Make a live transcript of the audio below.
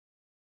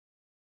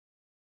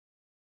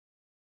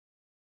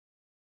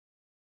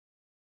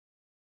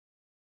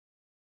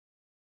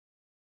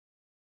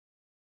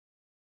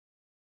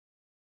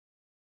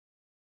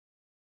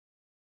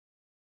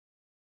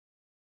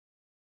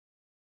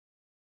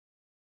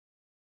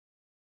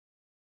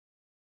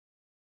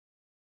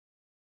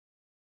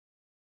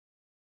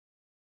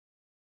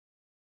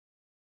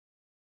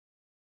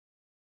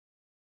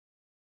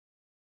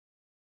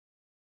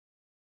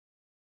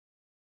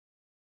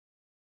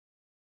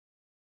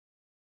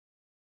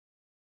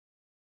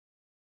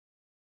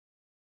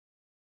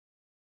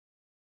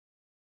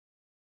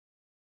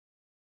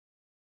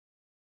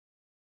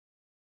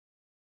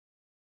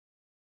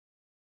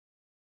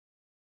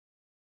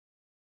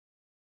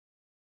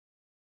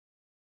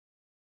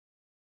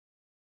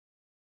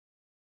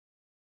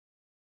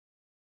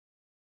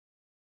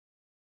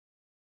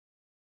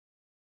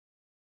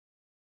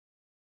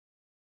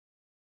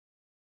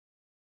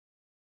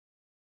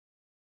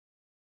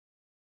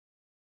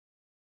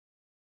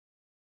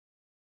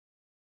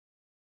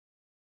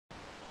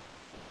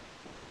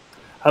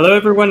Hello,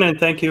 everyone, and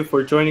thank you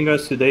for joining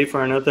us today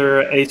for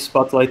another A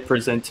Spotlight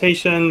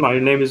presentation. My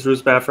name is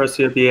Rouzbeh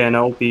Afrasiabi, and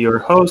I'll be your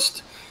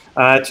host.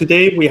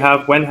 Today, we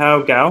have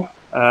Wenhao Gao,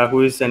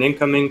 who is an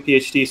incoming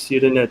PhD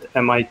student at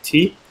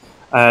MIT,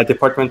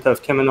 Department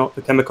of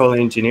Chemical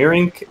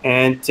Engineering,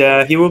 and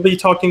he will be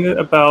talking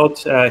about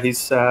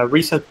his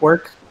recent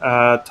work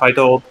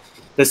titled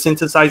The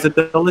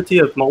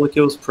Synthesizability of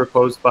Molecules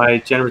Proposed by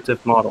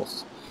Generative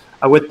Models.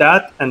 With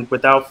that, and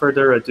without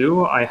further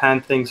ado, I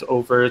hand things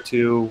over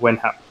to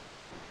Wenhao.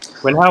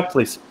 Wenhao,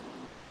 please.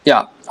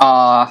 Yeah.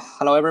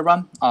 Hello,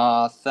 everyone.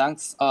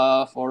 Thanks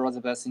for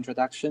Rouzbeh's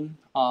introduction.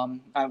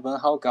 I'm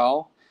Wenhao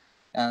Gao,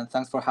 and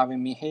thanks for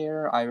having me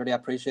here. I really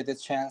appreciate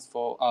this chance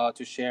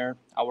to share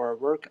our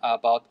work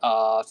about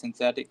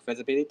synthetic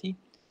feasibility,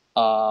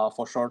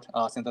 for short,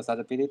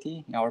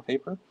 synthesizability in our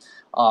paper,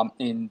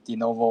 in de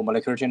novo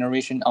molecular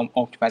generation and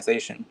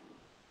optimization.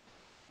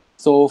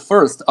 So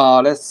first,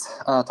 let's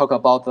talk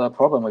about the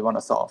problem we want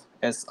to solve.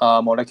 It's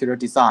molecular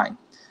design,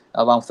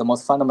 one of the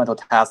most fundamental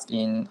tasks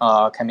in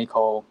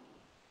chemical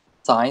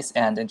science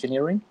and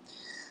engineering.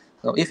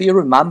 So if you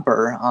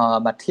remember,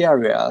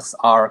 materials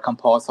are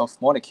composed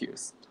of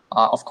molecules.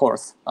 Of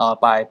course,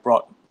 by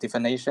broad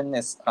definition,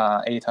 it's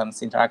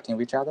atoms interacting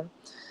with each other.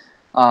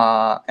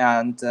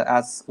 And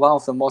as one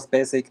of the most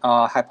basic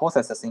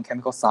hypotheses in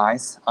chemical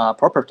science,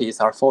 properties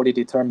are fully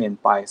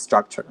determined by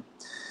structure.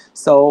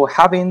 So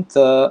having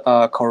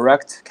the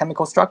correct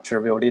chemical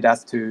structure will lead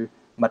us to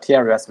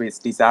materials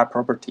with desired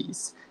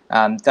properties.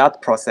 And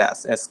that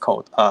process is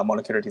called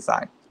molecular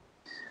design.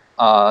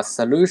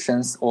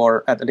 Solutions,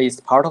 or at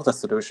least part of the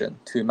solution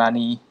to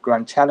many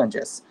grand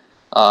challenges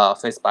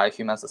faced by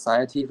human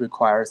society,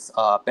 requires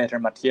better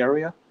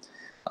material,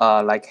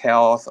 like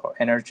health or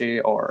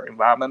energy or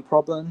environment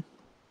problem.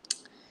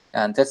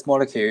 And this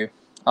molecule,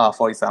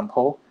 for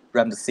example,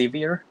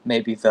 remdesivir,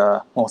 may be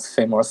the most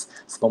famous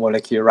small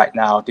molecule right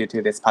now due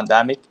to this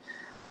pandemic,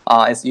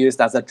 is used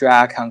as a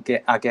drug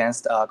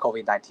against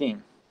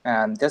COVID-19.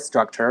 And this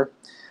structure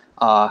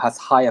has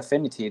high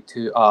affinity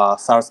to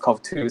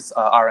SARS-CoV-2's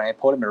RNA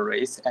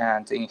polymerase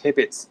and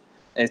inhibits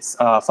its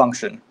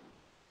function.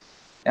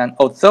 And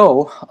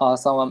although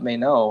someone may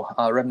know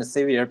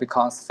remdesivir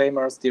becomes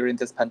famous during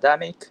this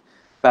pandemic,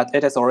 but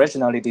it is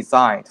originally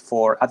designed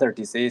for other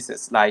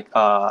diseases like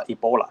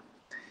Ebola.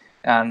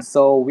 And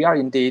so we are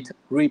indeed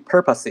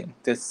repurposing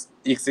this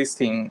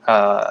existing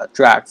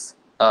drugs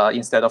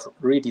instead of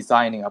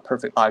redesigning a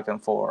perfect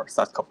ligand for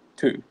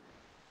SARS-CoV-2.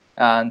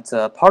 And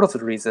part of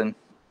the reason,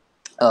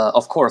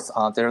 of course,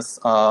 there's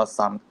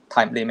some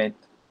time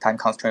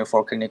constraint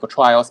for clinical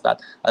trials, but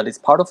at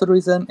least part of the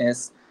reason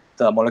is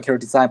the molecular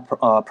design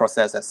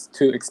process is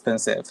too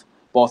expensive,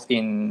 both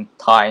in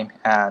time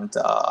and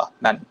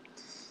money.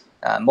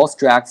 Most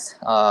drugs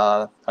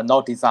are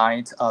not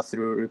designed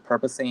through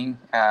repurposing,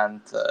 and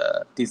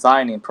the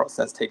designing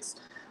process takes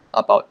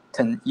about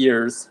 10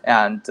 years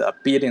and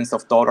billions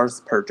of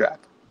dollars per drug.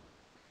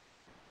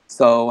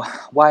 So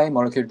why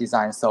molecular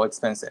design is so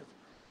expensive?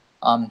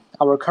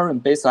 Our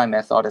current baseline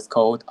method is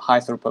called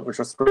high-throughput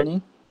virtual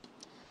screening.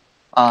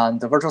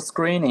 And the virtual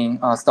screening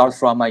starts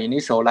from an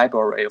initial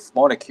library of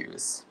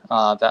molecules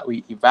that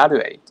we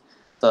evaluate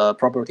the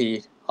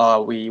property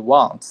we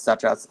want,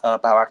 such as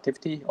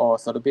bioactivity or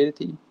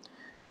solubility,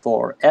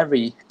 for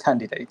every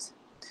candidate.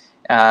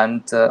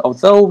 And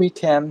although we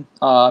can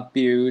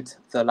build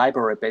the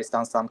library based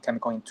on some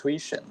chemical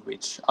intuition,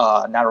 which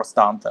narrows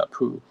down the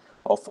pool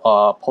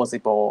of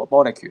possible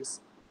molecules,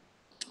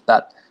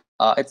 but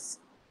it's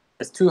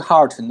too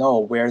hard to know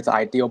where the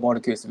ideal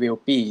molecules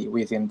will be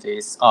within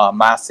this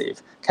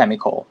massive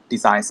chemical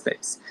design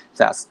space.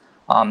 Thus,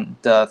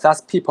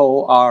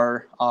 people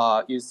are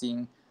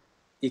using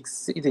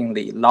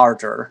exceedingly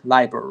larger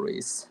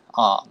libraries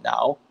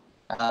now,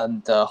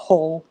 and the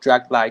whole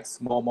drug-like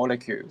small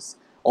molecules,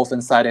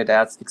 often cited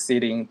as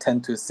exceeding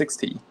 10 to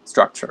 60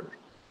 structure.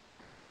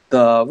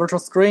 The virtual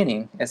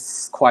screening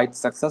is quite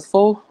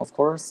successful, of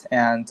course,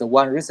 and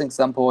one recent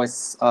example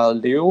is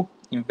Liu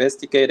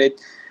investigated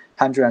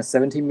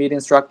 170 million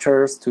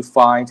structures to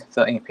find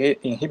the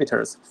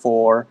inhibitors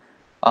for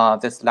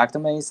this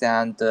lactamase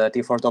and the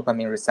default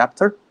dopamine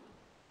receptor.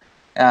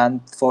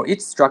 And for each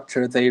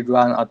structure, they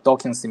run a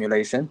docking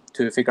simulation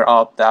to figure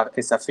out that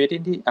its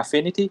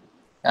affinity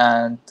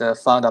and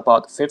found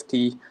about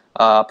 50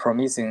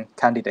 promising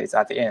candidates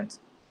at the end.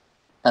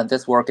 And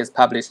this work is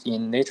published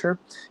in Nature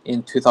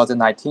in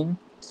 2019.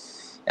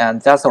 And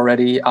that's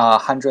already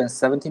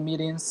 170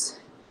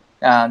 millions.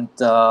 And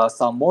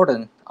some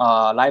modern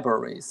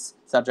libraries,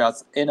 such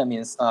as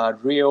Enamines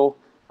real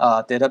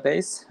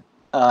database,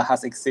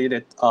 has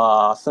exceeded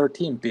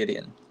 13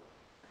 billion.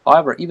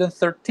 However, even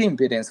 13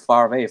 billion is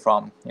far away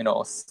from 10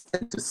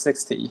 to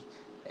 60,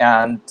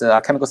 and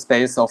chemical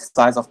space of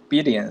size of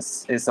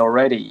billions is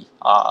already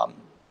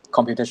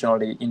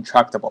computationally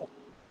intractable.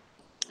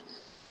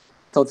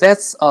 So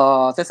this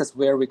is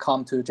where we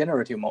come to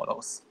generative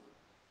models.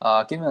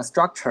 Given a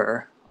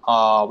structure,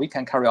 we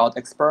can carry out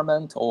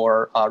experiment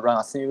or run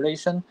a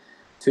simulation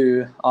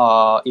to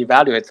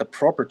evaluate the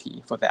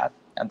property for that,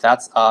 and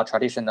that's a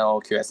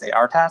traditional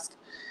QSAR task.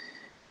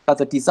 But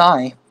the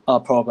design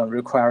problem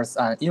requires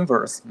an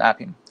inverse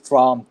mapping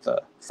from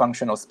the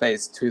functional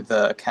space to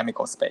the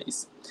chemical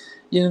space.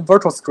 In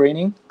virtual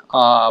screening,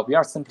 we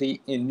are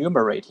simply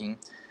enumerating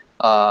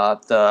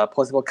the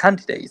possible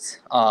candidates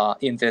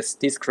in this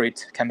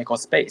discrete chemical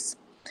space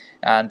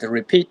and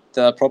repeat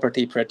the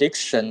property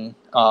prediction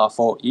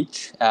for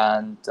each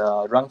and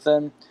run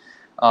them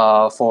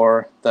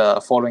for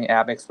the following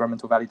AB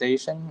experimental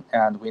validation.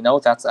 And we know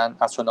that's an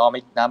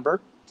astronomical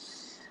number.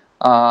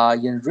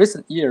 In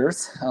recent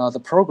years, the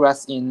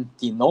progress in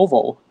de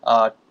novo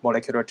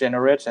molecular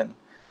generation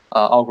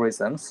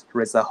algorithms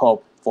raise the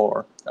hope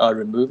for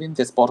removing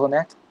this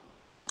bottleneck,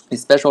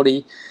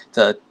 especially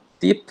the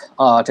deep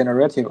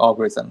generative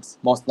algorithms,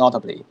 most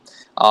notably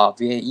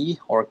VAE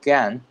or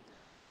GAN.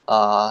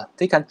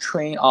 They can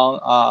train on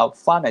a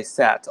finite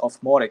set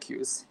of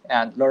molecules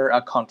and learn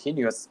a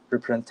continuous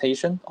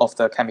representation of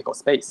the chemical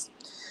space.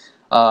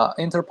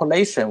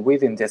 Interpolation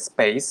within this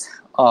space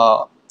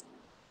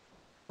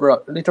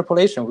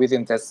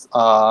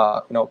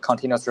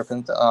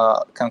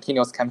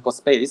continuous chemical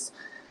space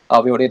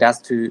will lead us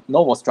to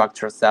novel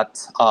structures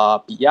that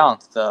are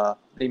beyond the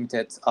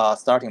limited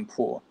starting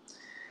pool,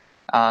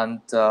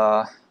 and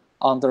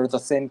under the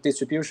same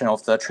distribution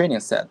of the training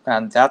set,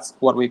 and that's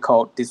what we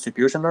call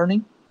distribution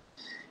learning.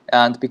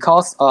 And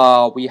because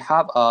we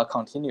have a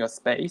continuous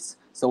space,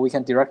 so we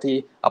can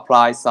directly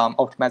apply some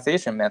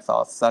optimization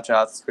methods such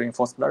as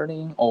reinforcement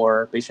learning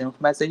or Bayesian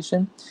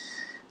optimization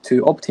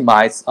to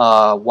optimize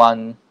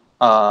one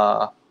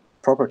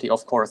property,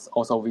 of course,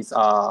 also with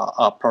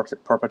a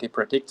property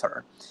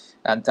predictor.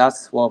 And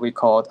that's what we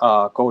call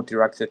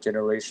goal-directed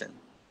generation.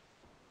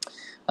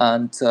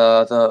 And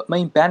the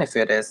main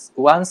benefit is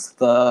once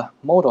the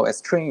model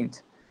is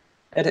trained,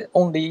 it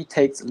only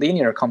takes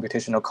linear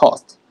computational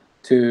cost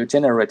to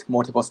generate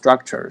multiple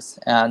structures.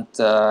 And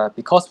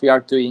because we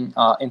are doing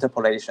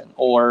interpolation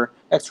or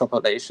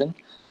extrapolation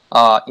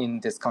in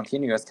this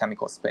continuous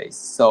chemical space,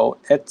 so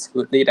it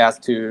would lead us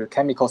to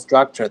chemical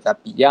structure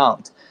that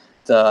beyond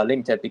the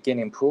limited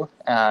beginning pool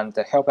and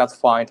help us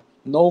find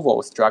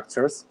novel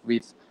structures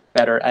with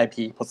better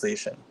IP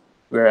position.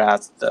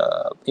 Whereas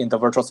in the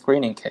virtual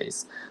screening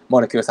case,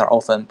 molecules are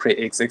often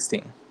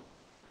pre-existing.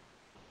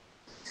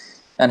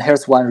 And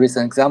here's one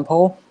recent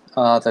example.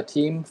 The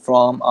team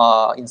from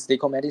in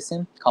silico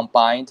medicine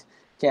combined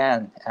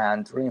GAN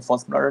and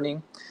reinforcement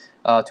learning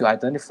to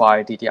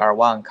identify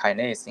DDR1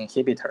 kinase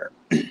inhibitor.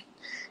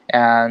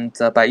 And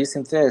by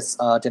using this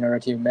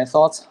generative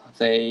methods,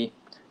 it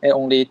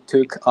only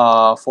took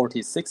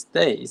 46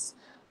 days,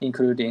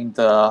 including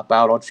the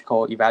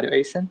biological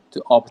evaluation,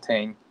 to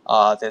obtain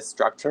this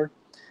structure,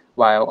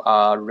 while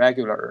a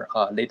regular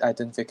lead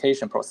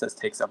identification process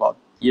takes about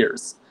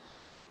years.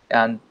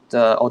 And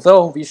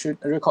although we should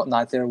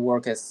recognize their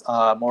work is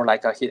more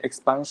like a heat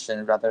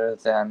expansion rather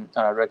than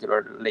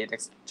regular lead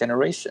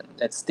generation,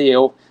 it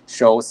still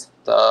shows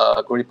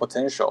the great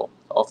potential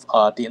of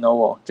de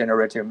novo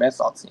generative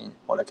methods in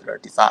molecular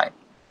design.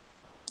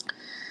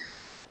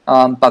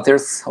 But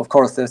there's, of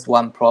course, there's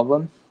one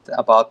problem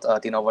about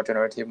de novo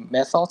generative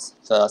methods,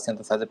 the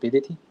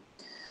synthesizability.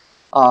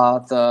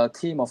 The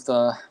team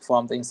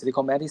from the in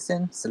silico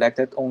medicine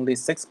selected only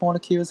 6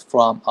 molecules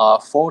from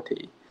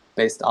 40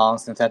 based on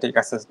synthetic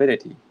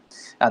accessibility.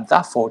 And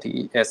that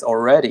 40 is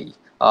already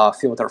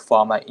filtered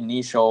from an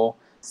initial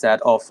set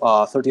of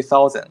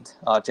 30,000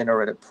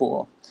 generated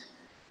pool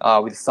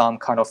with some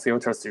kind of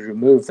filters to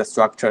remove the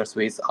structures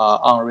with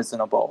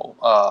unreasonable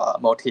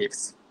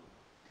motifs.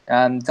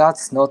 And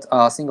that's not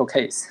a single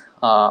case.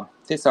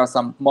 These are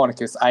some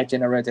molecules I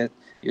generated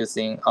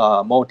using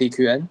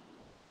MoDQN,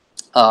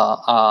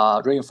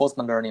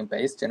 reinforcement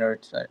learning-based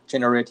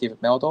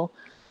generative model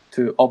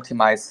to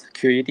optimize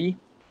QED,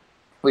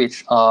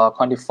 which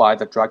quantify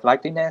the drug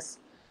likeliness.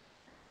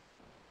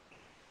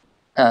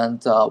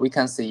 And we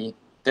can see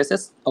this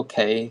is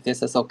okay,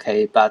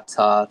 but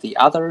the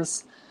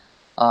others,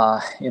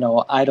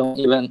 I don't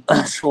even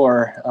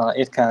sure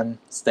it can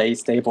stay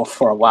stable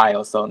for a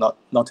while, so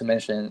not to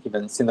mention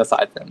even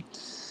synthesize them.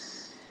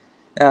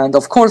 And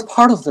of course,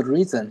 part of the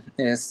reason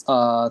is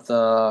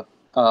the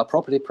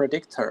property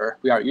predictor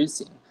we are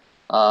using,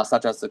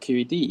 such as the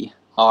QED,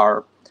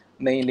 are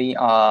mainly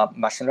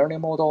machine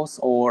learning models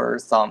or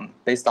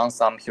based on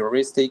some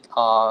heuristic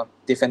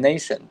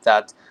definition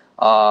that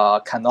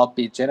cannot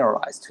be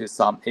generalized to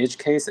some edge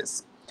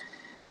cases.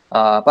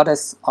 But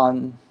it's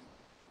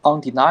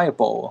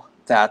undeniable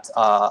that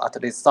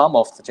at least some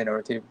of the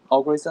generative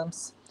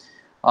algorithms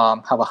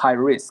have a high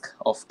risk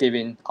of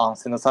giving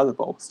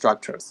unsynthesizable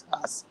structures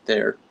as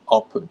their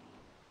output.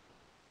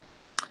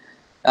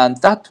 And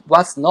that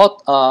was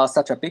not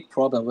such a big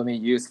problem when we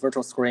use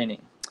virtual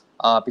screening,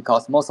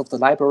 because most of the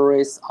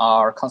libraries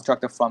are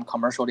constructed from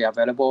commercially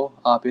available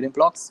building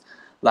blocks.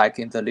 Like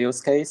in the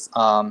Leo's case,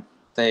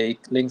 they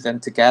link them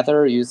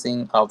together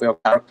using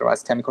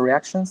well-characterized chemical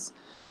reactions.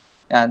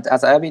 And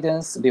as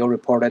evidence, Liu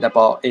reported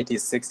about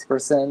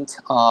 86%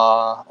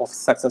 of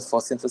successful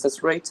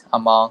synthesis rate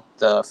among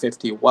the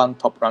 51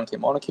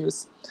 top-ranking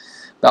molecules.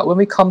 But when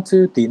we come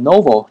to de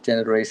novo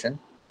generation,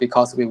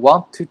 because we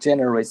want to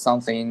generate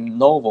something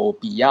novel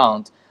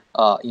beyond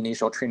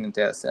initial training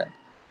dataset,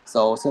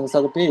 so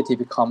synthesizability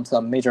becomes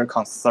a major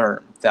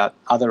concern that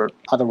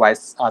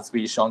otherwise, as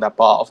we shown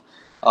above,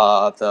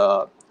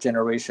 the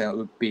generation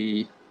would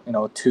be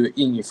too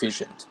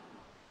inefficient.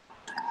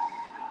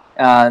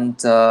 And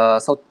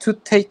so to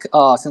take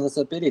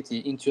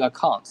synthesizability into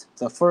account,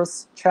 the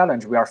first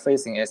challenge we are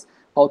facing is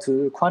how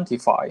to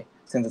quantify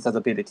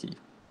synthesizability.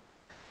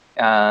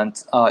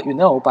 And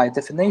by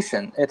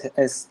definition, it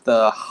is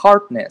the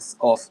hardness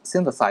of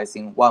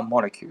synthesizing one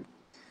molecule.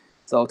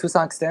 So to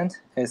some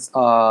extent, it's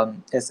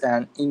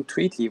an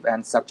intuitive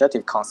and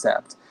subjective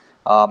concept.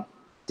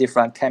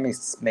 Different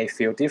chemists may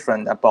feel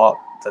different about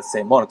the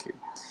same molecule.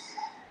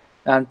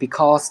 And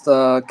because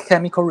the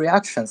chemical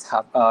reactions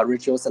have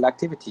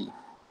regioselectivity,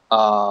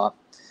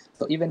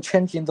 so even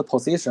changing the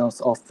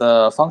positions of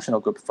the functional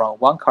group from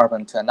one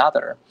carbon to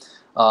another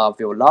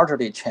will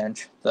largely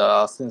change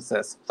the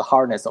synthesis, the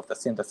hardness of the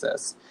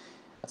synthesis.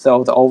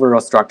 So the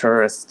overall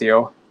structure is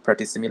still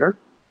pretty similar,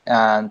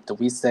 and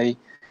we say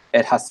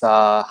it has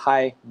a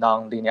high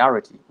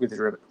non-linearity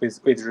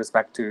with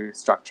respect to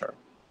structure.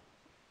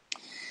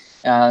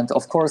 And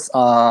of course,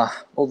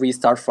 we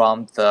start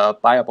from the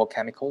viable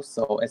chemicals,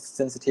 so it's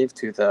sensitive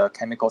to the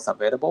chemicals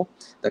available.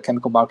 The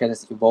chemical market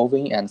is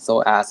evolving, and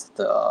so as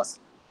the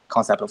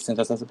concept of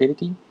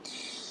synthesizability.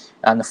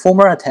 And the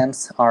former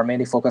attempts are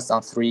mainly focused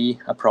on three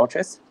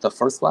approaches. The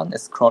first one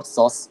is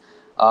crowdsource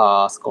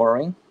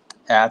scoring.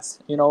 As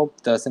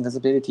the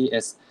synthesizability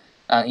is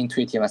an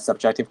intuitive and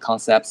subjective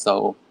concept,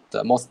 so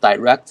the most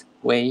direct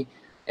way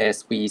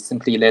is we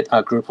simply let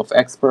a group of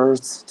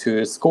experts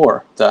to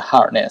score the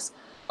hardness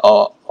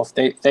of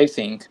they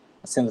think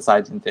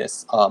synthesizing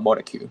this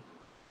molecule.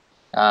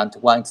 And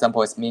one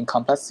example is mean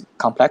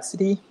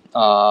complexity.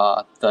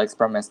 The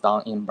experiments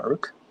done in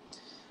Merck.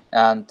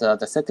 And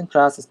the second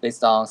class is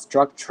based on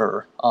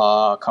structure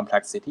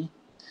complexity.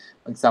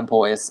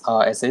 Example is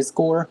SA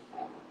score.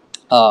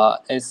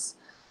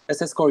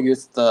 SA score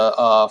uses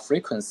the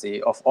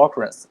frequency of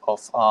occurrence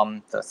of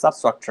the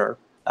substructure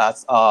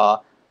as a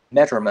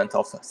measurement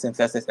of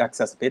synthesis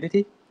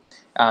accessibility.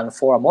 And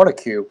for a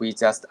molecule, we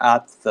just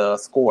add the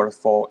score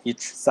for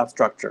each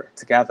substructure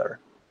together.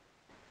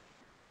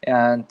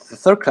 And the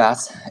third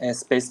class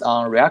is based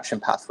on reaction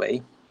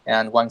pathway.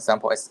 And one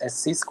example is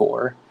SC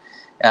score.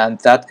 And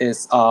that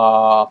is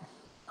a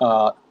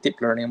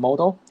deep learning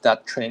model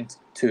that trained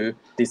to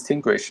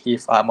distinguish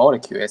if a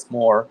molecule is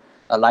more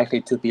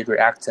likely to be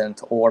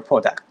reactant or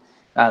product.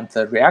 And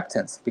the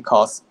reactants,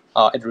 because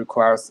it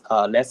requires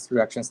less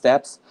reaction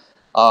steps,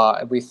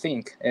 we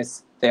think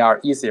they are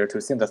easier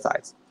to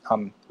synthesize,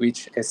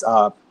 which is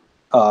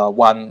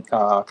one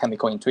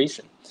chemical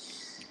intuition.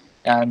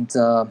 And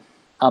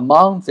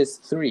among these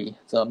three,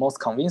 the most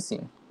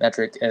convincing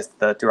metric is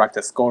the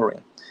directed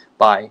scoring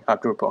by a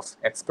group of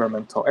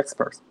experimental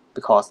experts,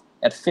 because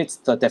it fits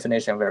the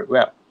definition very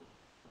well.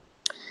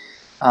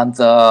 And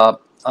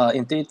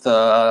indeed,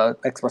 the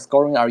expert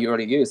scoring are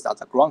usually used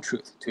as a ground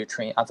truth to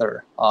train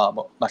other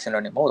machine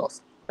learning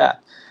models.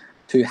 But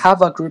to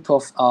have a group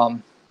of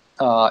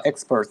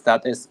experts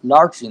that is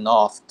large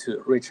enough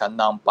to reach a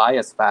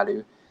non-biased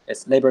value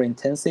is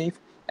labor-intensive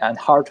and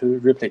hard to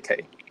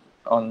replicate,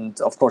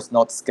 and of course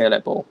not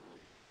scalable.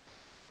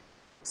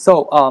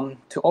 So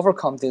to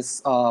overcome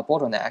this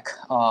bottleneck,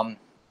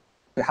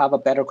 to have a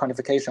better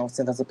quantification of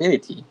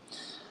synthesizability,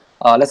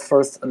 let's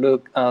first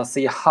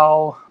see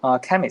how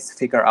chemists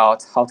figure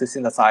out how to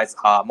synthesize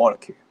a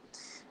molecule.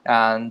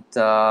 And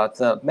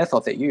the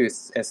method they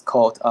use is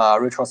called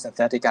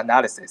retrosynthetic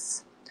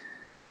analysis.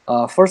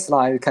 First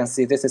line, you can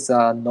see this is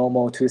a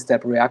normal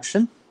two-step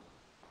reaction.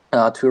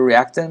 Two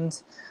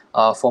reactants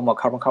form a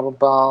carbon-carbon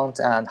bond,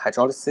 and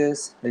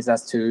hydrolysis leads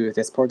us to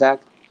this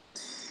product.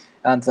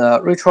 And the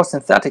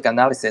retrosynthetic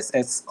analysis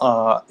is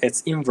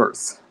its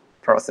inverse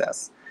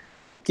process.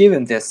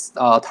 Given this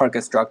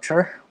target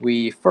structure,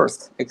 we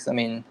first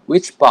examine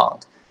which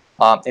bond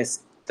is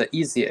the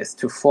easiest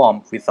to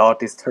form without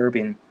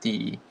disturbing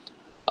the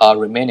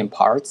remaining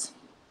parts.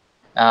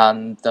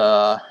 And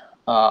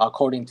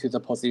according to the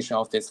position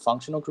of these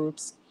functional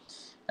groups,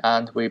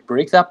 and we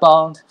break that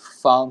bond,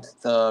 found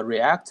the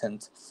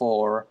reactant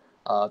for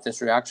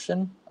this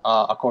reaction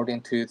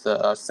according to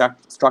the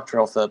structure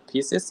of the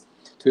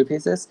two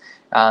pieces,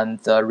 and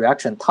the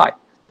reaction type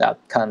that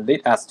can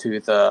lead us to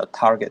the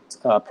target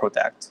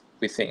product,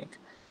 we think.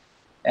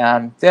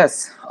 And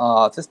this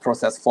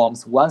process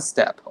forms one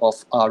step of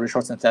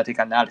retrosynthetic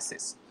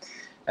analysis.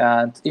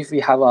 And if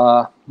we have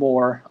a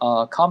more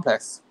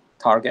complex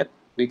target,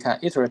 we can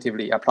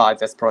iteratively apply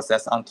this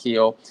process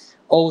until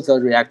all the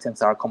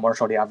reactants are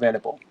commercially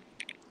available.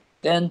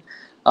 Then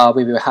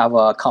we will have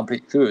a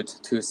complete route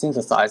to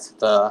synthesize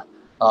the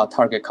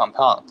target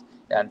compound.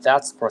 And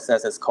that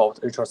process is called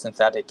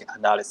retrosynthetic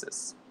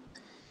analysis.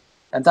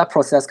 And that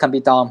process can be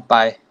done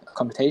by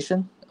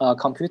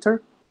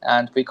computer,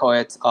 and we call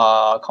it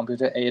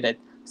computer-aided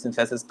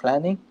synthesis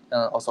planning,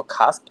 also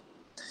CASP.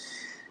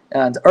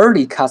 And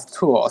early CASP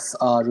tools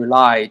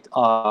relied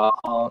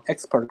on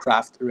expert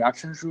craft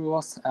reaction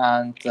rules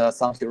and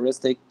some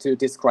heuristic to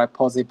describe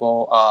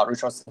possible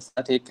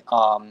retrosynthetic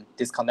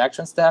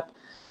disconnection step,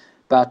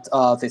 but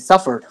they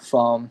suffered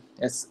from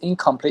its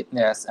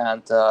incompleteness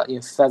and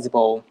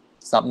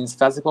some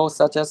infeasible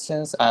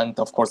suggestions, and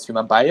of course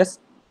human bias.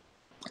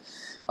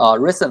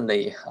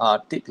 Recently,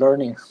 deep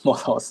learning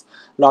models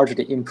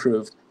largely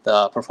improved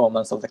the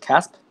performance of the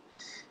CASP.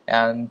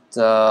 And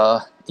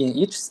in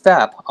each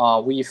step,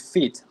 we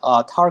feed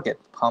a target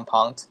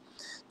compound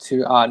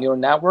to a neural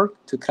network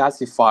to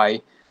classify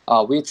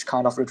which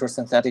kind of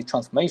retrosynthetic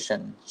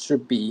transformation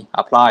should be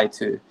applied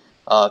to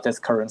this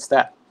current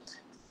step,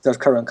 the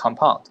current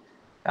compound.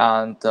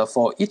 And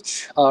for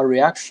each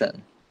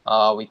reaction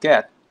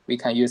we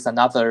can use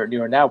another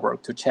neural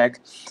network to check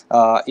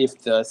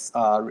if this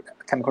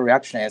chemical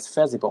reaction is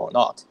feasible or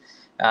not,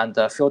 and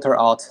filter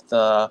out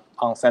the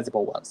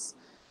unfeasible ones.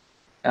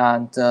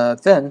 And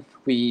then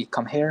we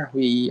come here,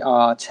 we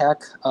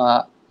check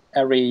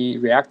every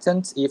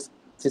reactant, if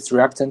these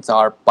reactants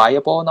are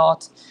viable or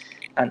not.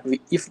 And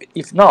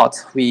if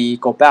not, we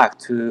go back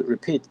to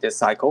repeat this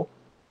cycle.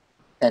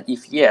 And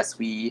if yes,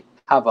 we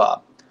have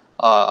a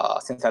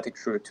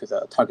synthetic route to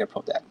the target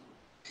product.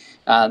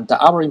 And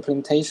our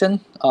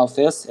implementation of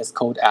this is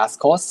called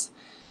AISC.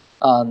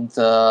 And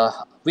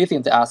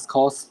within the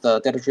AISC, the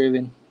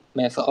data-driven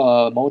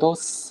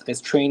models is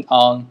trained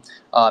on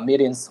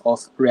millions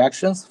of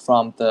reactions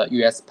from the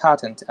US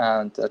Patent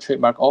and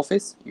Trademark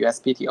Office,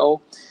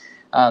 USPTO,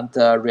 and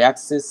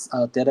Reaxys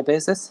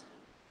databases.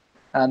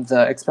 And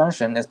the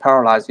expansion is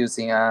parallelized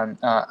using an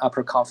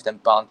upper confidence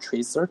bound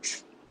tree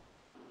search.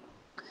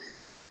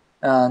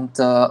 And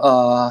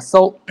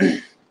so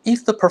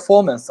if the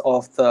performance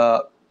of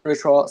the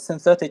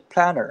retrosynthetic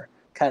planner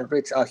can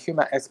reach a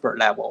human expert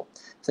level,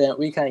 then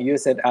we can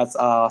use it as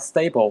a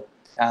stable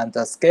and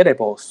a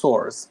scalable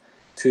source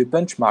to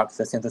benchmark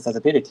the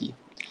synthesizability.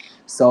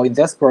 So in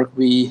this work,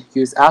 we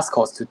use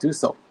AISC to do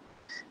so.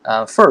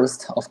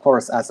 First, of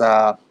course, as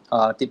a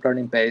deep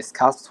learning-based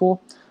CASP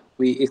tool,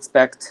 we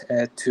expect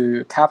it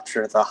to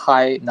capture the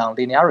high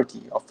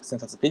nonlinearity of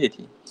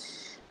synthesizability.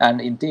 And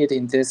indeed,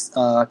 in this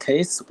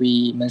case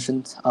we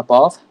mentioned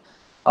above,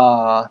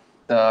 the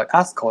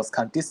AISC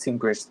can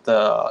distinguish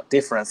the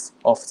difference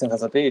of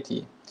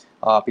synthesizability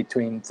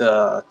between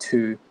the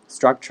two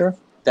structures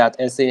that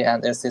SA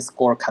and SA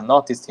score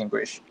cannot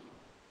distinguish.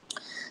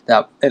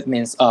 That it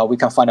means we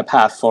can find a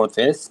path for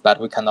this, but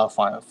we cannot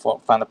find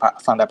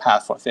a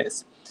path for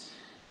this.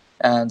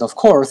 And of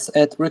course,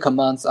 it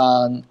recommends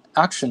an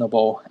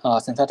actionable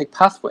synthetic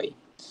pathway,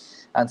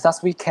 and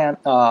thus we can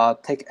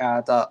take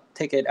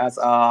it as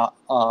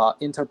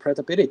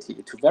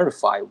interpretability to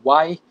verify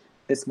why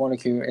this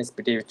molecule is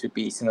believed to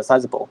be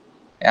synthesizable,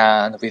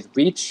 and with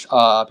which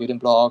building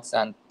blocks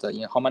and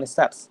in how many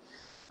steps.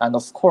 And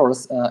of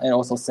course, it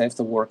also saves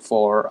the work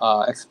for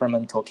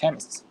experimental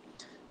chemists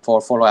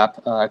for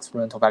follow-up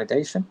experimental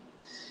validation.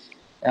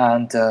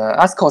 And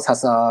AISC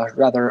has a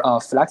rather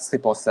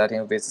flexible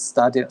setting with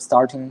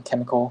starting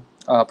chemical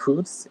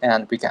proofs,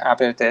 and we can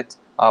update it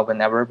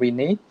whenever we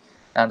need.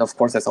 And of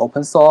course, it's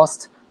open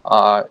sourced.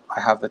 I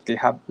have the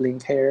GitHub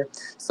link here,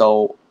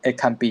 so it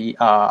can be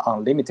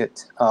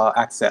unlimited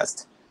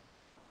accessed.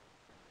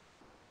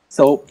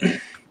 So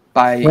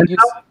by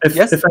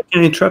if I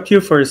can interrupt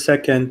you for a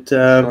second,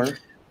 sure.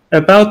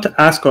 About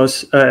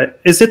AISC,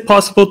 is it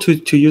possible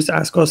to use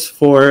AISC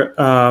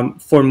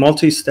for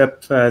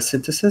multi-step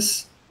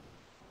synthesis?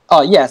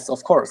 Yes,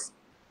 of course.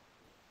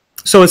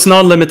 So it's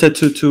not limited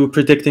to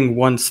predicting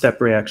one-step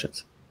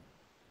reactions?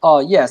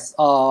 Yes,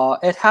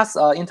 it has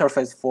an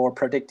interface for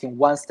predicting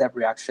one-step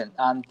reaction,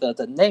 and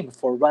the name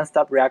for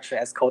one-step reaction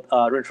is called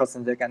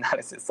retrosynthetic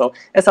analysis. So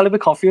it's a little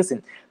bit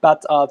confusing,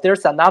 but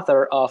there's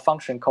another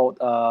function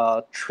called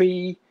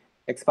tree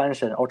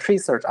expansion or tree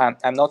search.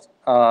 I'm not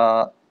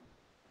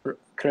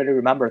clearly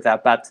remember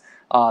that, but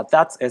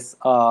that is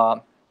a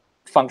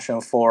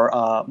function for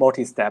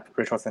multi-step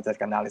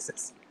retrosynthetic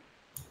analysis.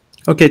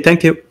 Okay,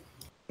 thank you.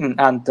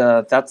 And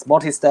that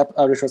multi-step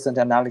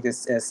retrosynthetic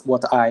analysis is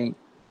what I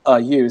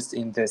used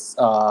in this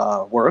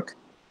work.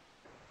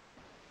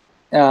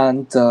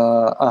 And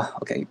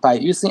okay, by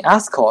using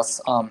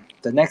AISC,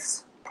 the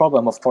next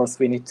problem, of course,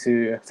 we need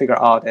to figure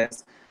out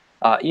is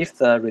if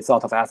the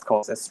result of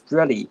AISC is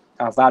really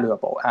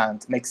valuable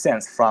and makes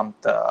sense from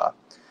the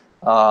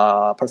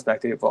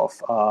perspective of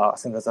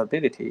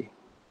synthesizability,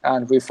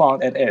 and we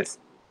found it is.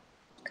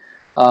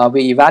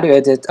 We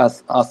evaluated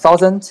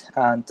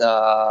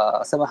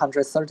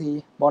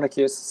 1,730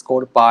 molecules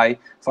scored by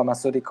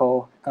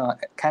pharmaceutical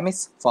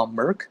chemists from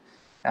Merck,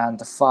 and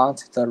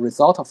found the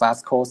result of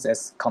AISC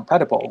is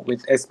compatible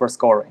with expert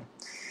scoring.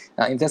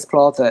 In this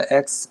plot, the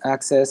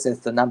x-axis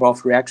is the number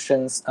of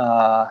reactions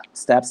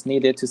steps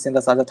needed to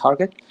synthesize the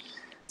target.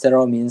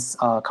 0 means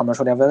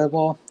commercially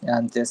available,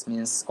 and this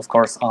means, of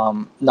course,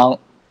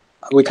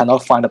 we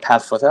cannot find a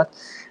path for that.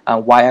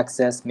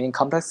 Y-axis mean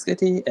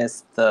complexity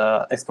is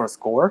the expert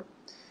score.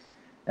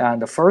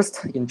 And first,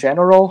 in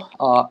general,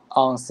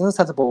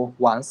 unsynthesizable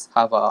ones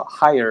have a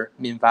higher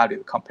mean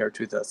value compared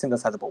to the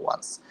synthesizable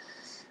ones.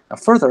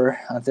 Further,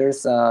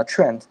 there's a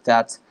trend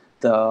that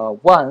the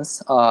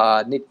ones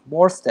need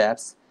more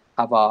steps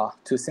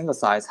to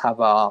synthesize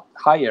have a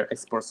higher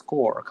expert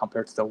score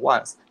compared to the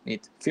ones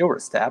need fewer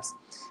steps.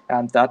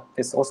 And that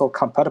is also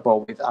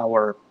compatible with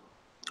our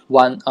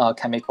one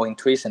chemical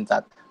intuition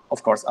that,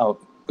 of course,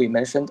 we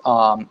mentioned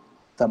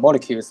the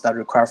molecules that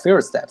require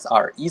fewer steps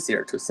are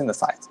easier to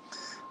synthesize.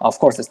 Of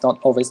course, it's not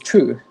always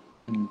true,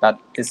 but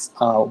it's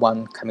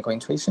one chemical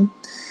intuition.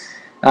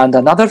 And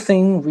another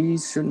thing we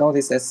should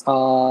notice is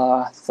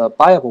the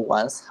buyable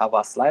ones have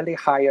a slightly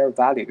higher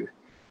value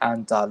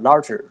and a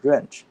larger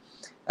range.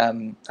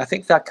 I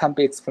think that can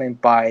be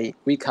explained by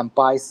we can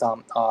buy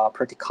some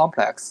pretty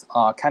complex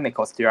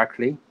chemicals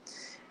directly,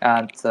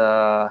 and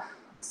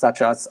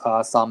such as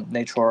some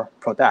natural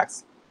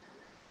products.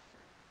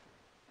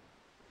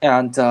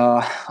 And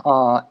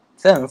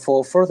then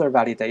for further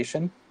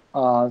validation,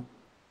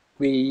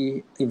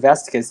 we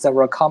investigate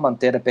several common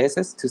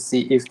databases to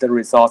see if the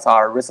results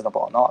are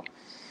reasonable or not.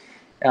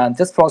 And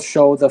this plot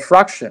shows the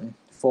fraction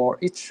for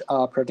each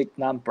predict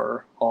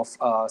number of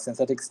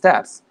synthetic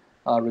steps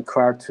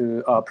required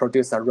to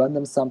produce a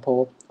random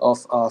sample of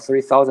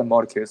 3,000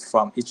 molecules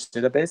from each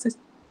database.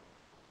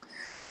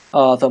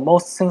 The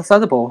most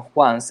synthesizable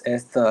ones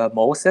is the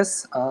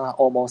MOSES,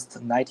 almost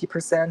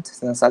 90%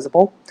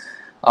 synthesizable,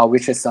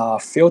 which is a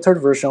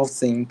filtered version of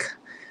zinc.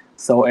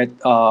 So it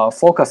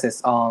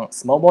focuses on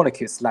small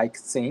molecules like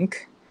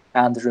zinc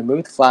and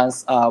removed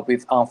ones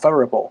with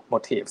unfavorable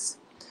motifs.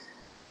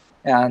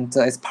 And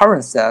its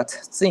parent set,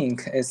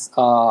 zinc, is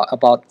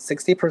about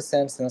 60%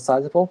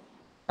 synthesizable.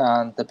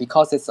 And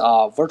because it's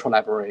a virtual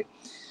library,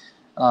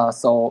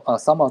 so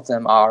some of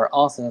them are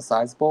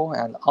unsynthesizable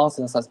and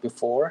unsynthesized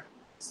before.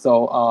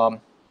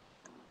 So,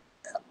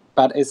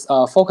 but it's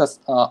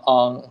focused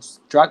on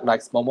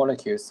drug-like small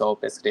molecules, so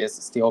basically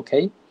it's still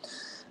okay,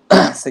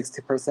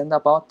 60%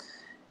 about.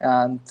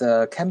 And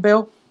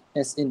Campbell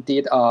is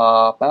indeed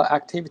a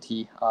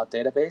bioactivity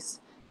database,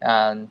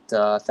 and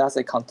thus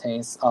it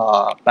contains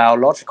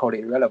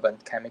biologically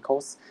relevant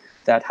chemicals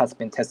that has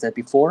been tested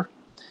before.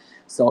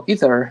 So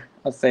either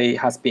they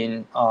have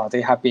been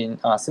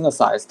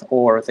synthesized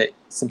or they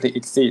simply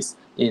exist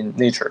in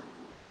nature.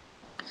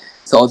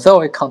 So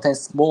although it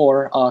contains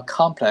more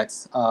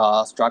complex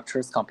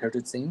structures compared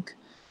to zinc,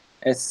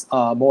 it's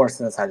more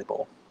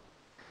synthesizable.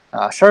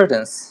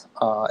 Sheridan's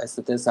is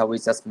this that we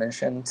just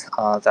mentioned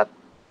that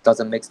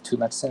doesn't make too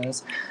much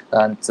sense.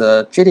 And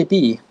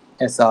GDB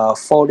is a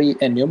fully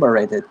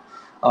enumerated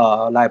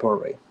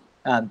library.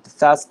 And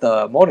thus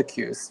the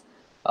molecules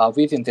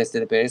within this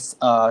database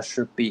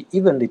should be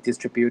evenly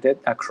distributed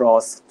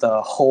across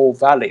the whole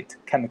valid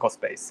chemical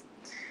space.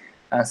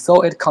 And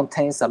so it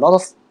contains a lot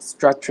of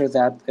structure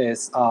that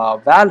is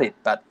valid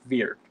but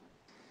weird.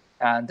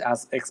 And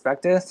as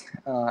expected,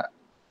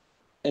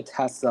 it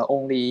has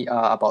only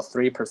about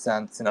 3%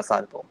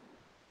 synthesizable.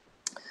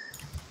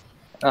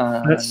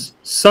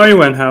 Sorry,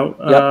 Wenhao.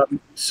 Yep.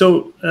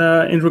 So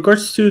in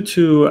regards to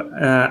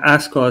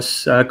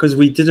AISC, because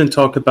we didn't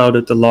talk about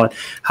it a lot,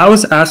 how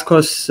is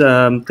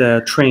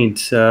AISC trained?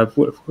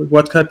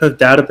 What type of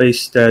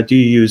database do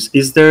you use?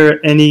 Is there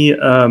any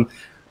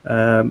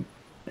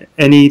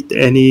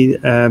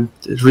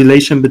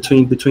relation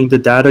between the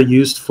data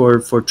used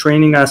for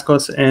training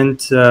AISC and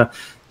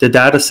the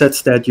data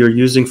sets that you're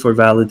using for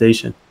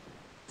validation?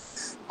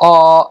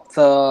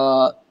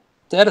 The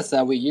data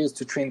set we use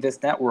to train these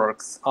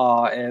networks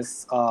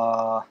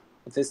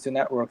these two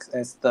networks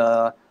is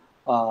the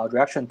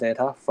reaction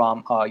data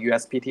from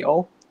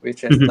USPTO,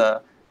 which is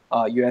the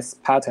US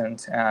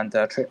Patent and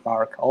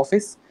Trademark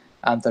Office,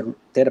 and the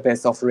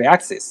database of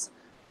Reaxys.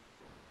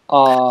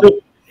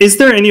 So is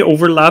there any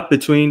overlap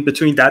between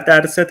that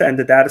data set and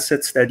the data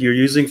sets that you're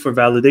using for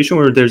validation,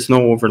 or there's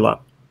no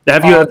overlap?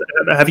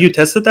 Have you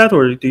tested that,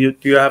 or do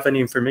you have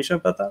any information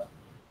about that?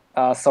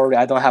 Sorry,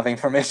 I don't have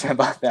information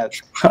about that.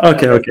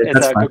 Okay,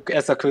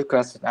 it's a good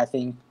question. I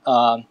think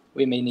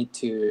we may need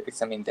to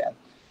examine that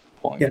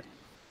point.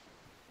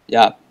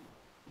 Yeah.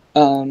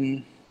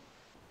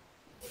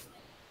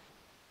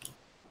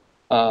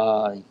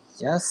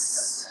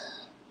 Yes.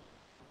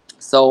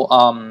 So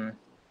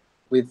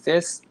with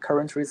this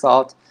current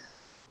result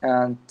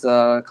and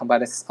combine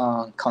this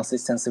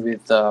consistency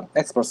with the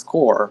expert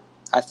score,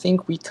 I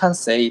think we can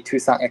say to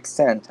some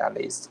extent at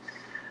least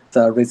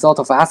the result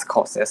of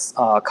AISC is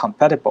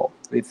compatible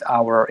with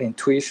our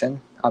intuition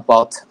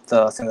about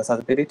the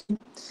synthesizability.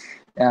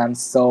 And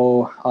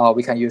so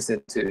we can use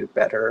it to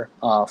better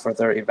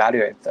further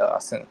evaluate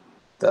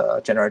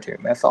the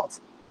generative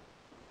methods.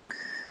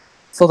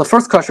 So the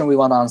first question we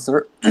want to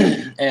answer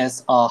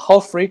is how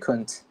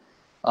frequent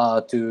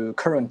do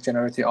current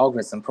generative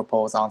algorithms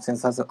propose on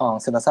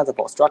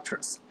synthesizable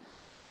structures?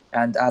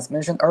 And as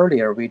mentioned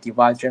earlier, we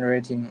divide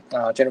generative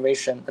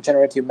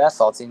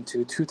methods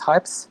into two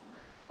types.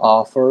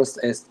 First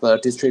is the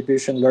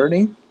distribution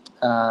learning,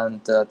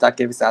 and that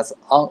gives us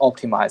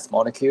unoptimized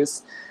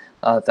molecules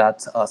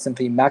that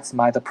simply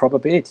maximize the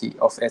probability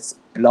of its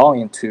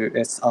belonging to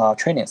its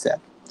training set,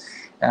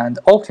 and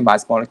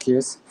optimize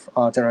molecules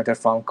generated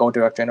from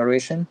goal-direct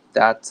generation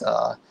that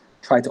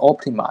try to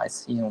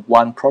optimize in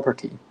one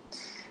property.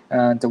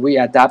 And we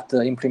adapt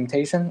the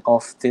implementation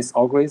of these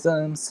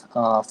algorithms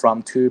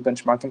from two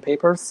benchmarking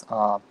papers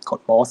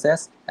called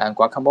MOSES and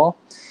Guacamole,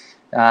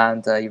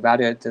 and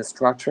evaluate the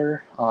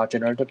structure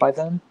generated by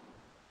them.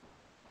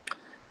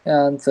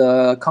 And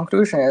the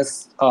conclusion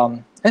is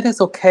it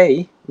is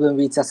okay when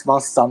we just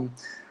want some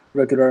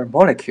regular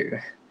molecule.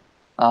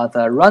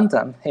 The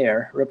random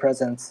here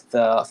represents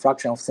the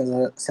fraction of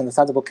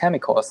synthesizable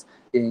chemicals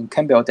in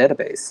Campbell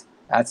database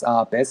as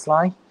a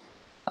baseline.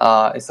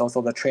 It's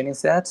also the training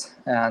set,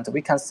 and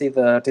we can see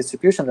the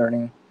distribution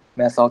learning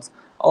methods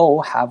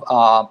all have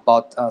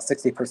about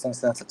 60%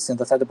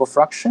 synthesizable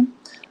fraction,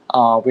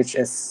 which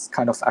is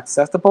kind of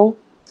acceptable.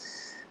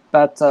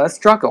 But it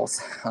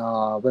struggles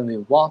when we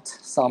want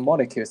some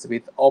molecules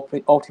with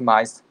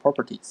optimized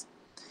properties,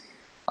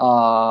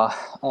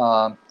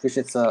 which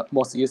is the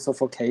most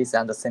useful case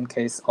and the same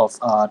case of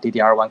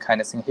DDR1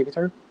 kinase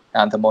inhibitor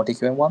and the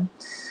multi-QN1.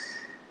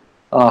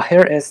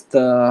 Here is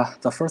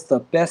the first, the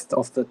best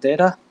of the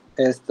data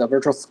is the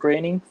virtual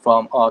screening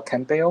from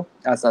Campbell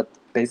as a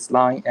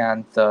baseline,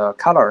 and the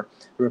color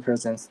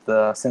represents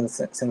the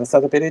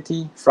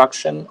synthesizability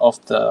fraction of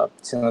the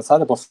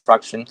synthesizable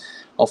fraction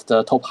of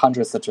the top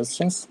 100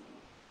 suggestions.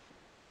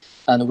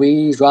 And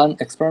we run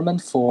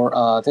experiment for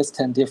these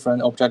 10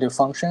 different objective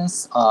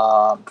functions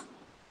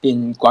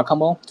in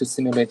Guacamole to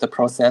simulate the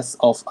process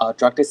of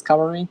drug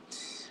discovery.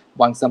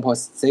 One example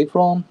is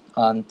Zapron,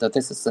 and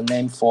this is the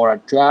name for a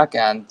drug,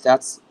 and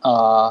that's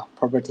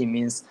property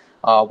means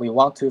we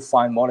want to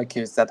find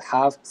molecules that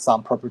have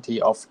some property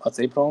of a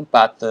Zapron,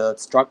 but the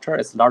structure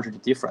is largely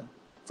different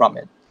from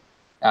it,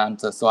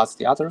 and so as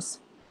the others.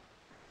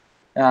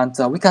 And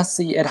we can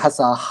see it has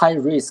a high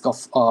risk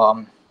of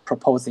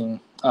proposing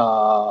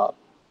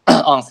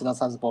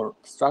unsynthesizable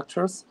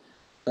structures.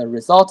 The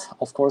result,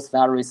 of course,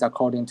 varies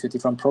according to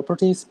different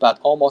properties, but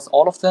almost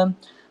all of them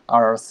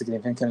are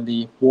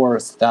significantly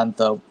worse than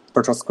the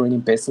virtual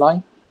screening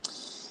baseline.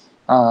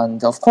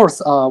 And of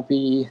course,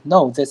 we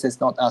know this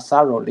is not a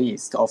thorough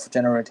list of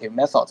generative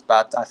methods,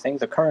 but I think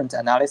the current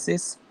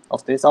analysis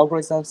of these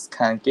algorithms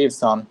can give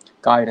some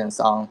guidance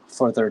on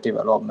further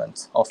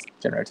development of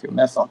generative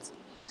methods.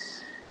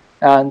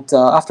 And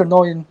after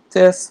knowing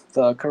this,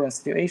 the current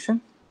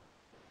situation,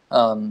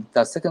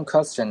 the second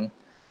question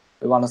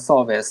we want to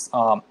solve is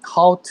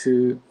how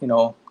to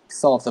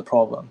solve the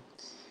problem.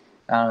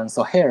 And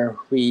so here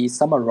we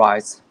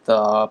summarize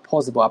the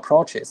possible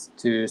approaches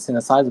to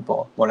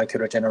synthesizable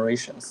molecular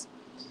generations.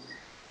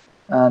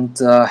 And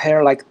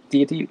here, like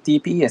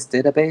DB is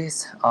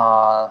database,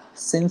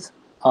 synth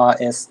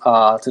is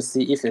to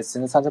see if it's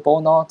synthesizable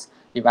or not.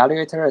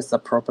 Evaluator is the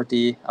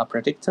property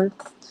predictor.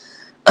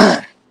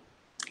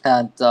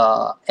 And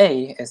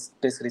A is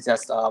basically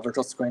just a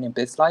virtual screening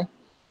baseline.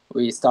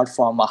 We start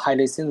from a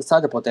highly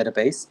synthesizable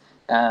database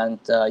and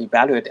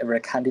evaluate every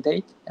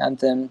candidate and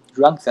then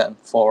rank them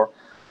for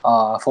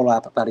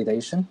follow-up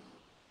validation.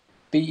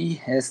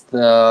 B is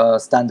the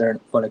standard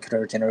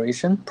molecular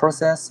generation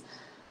process,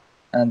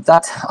 and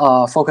that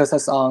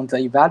focuses on the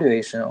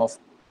evaluation of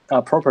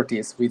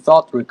properties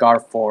without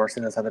regard for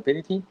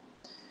synthesizability.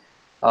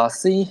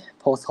 C,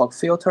 post hoc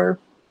filter,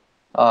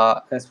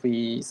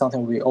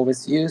 something we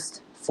always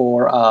used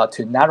for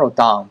to narrow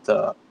down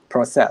the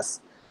process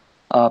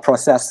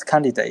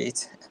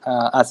candidate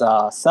as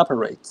a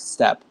separate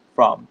step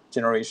from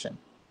generation.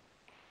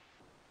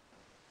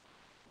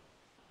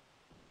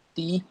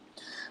 D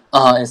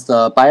is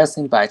the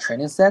biasing by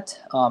training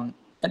set.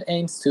 It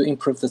aims to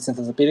improve the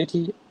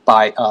synthesability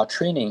by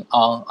training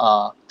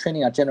a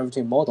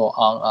generative model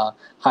on a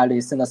highly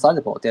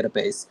synthesizable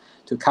database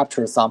to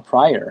capture some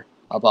prior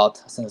about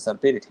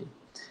synthesability.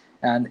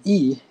 And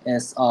E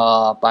is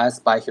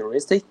biased by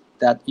heuristic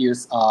that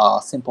use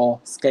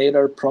simple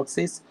scalar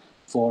proxies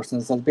for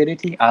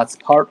synthesability as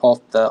part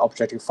of the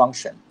objective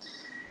function,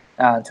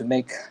 and to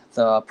make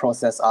the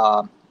process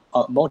a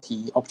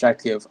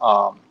multi-objective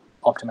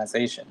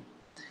optimization.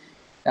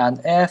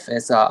 And F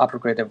is an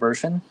upgraded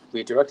version.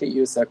 We directly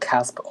use a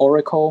CASP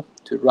oracle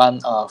to run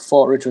a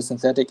full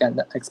retrosynthetic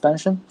and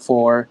expansion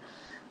for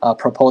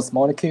proposed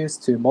molecules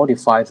to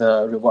modify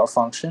the reward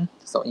function,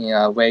 so in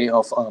a way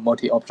of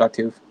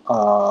multi-objective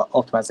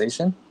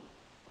optimization.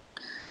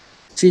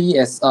 G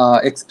is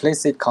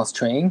explicit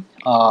constraint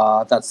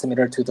that's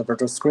similar to the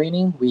virtual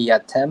screening. We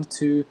attempt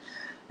to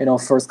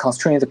first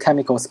constrain the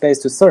chemical space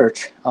to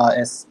search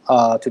is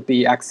to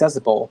be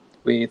accessible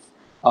with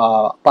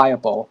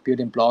viable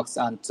building blocks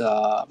and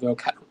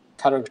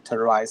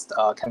well-characterized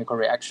chemical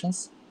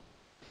reactions.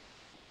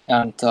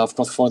 And of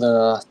course, for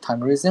the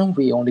time reason,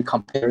 we only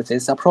compare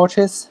these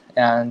approaches,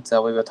 and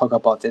we will talk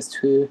about these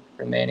two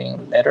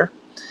remaining later.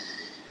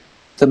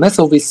 The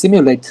method we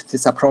simulate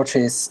these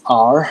approaches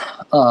are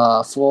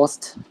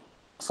first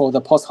for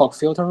the post hoc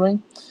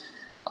filtering.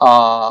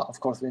 Of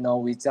course, we know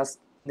we just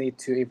need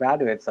to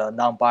evaluate the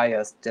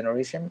non-biased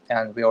generation,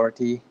 and we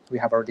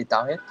have already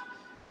done it.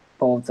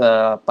 for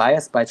the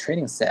bias by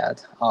training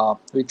set,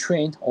 we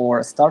train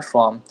or start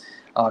from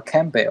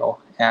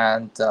Campbell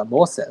and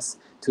Moses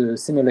to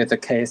simulate the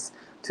case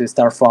to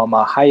start from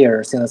a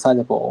higher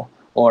synthesizable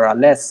or a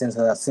less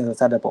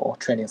synthesizable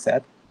training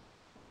set.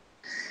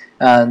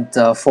 And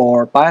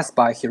for bias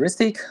by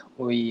heuristic,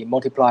 we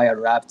multiply a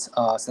wrapped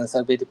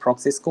synthesizability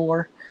proxy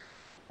score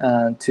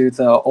to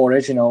the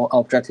original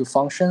objective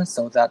function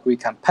so that we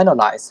can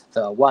penalize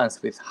the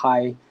ones with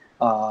high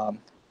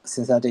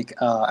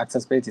synthetic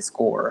accessibility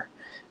score.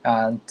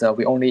 And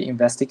we only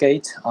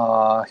investigate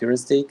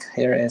heuristic.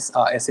 Here is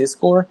AISC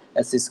score,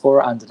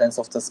 and the length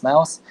of the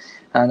smells.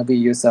 And we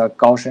use a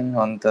Gaussian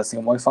on the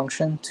sigmoid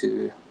function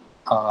to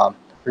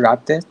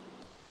wrap it.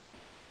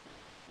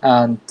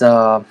 And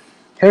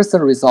here's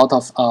the result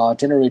of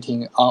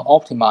generating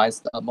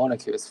unoptimized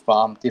molecules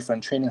from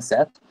different training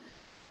sets.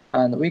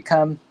 And we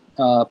can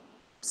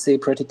see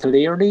pretty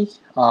clearly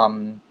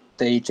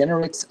they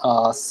generate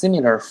a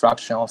similar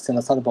fraction of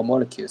synthesizable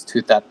molecules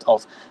to that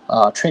of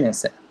training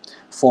set.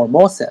 For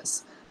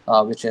Moses,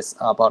 which is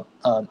about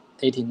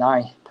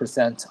 89%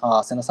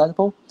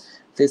 synthesizable,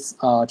 these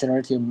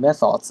generative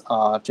methods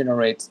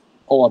generate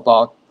all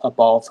about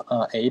above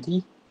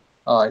 80.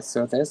 It's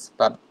still this,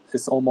 but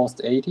it's almost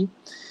 80.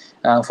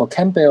 For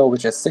Campbell,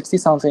 which is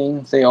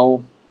 60-something, they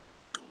all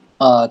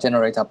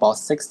generate about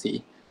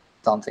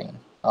 60-something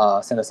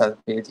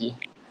synthesizability.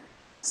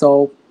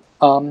 So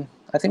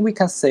I think we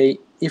can say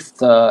if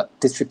the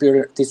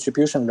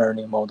distribution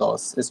learning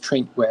models is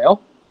trained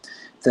well,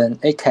 then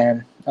it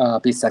can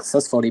be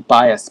successfully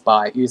biased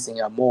by using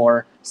a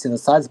more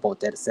synthesizable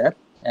dataset,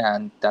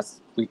 and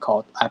that's we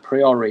call a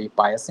priori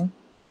biasing.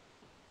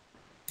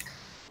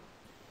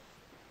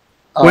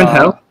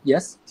 Wenhao?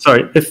 Yes?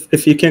 Sorry,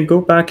 if you can go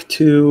back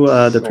to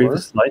the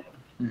previous slide.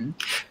 Mm-hmm.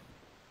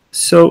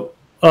 So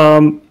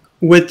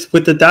with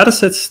the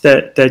datasets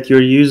that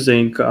you're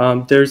using,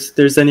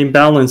 there's an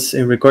imbalance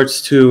in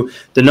regards to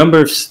the number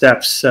of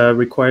steps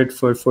required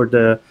for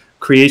the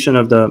creation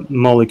of the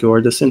molecule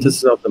or the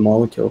synthesis of the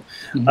molecule.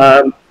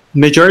 Mm-hmm.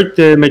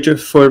 Majority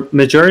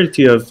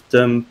of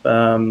them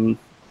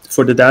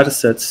for the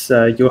datasets,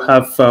 you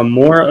have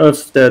more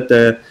of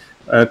the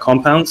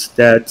compounds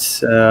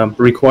that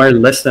require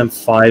less than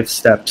 5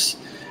 steps.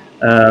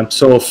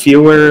 So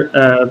fewer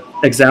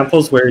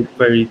examples where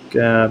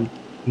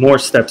more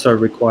steps are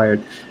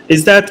required.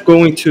 Is that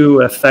going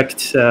to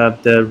affect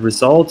the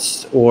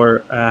results,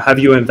 or have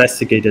you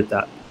investigated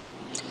that?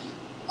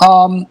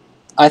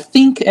 I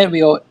think it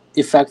will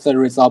affect the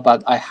result,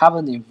 but I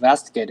haven't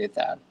investigated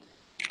that.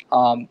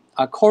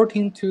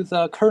 According to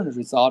the current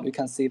result, you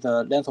can see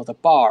the length of the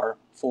bar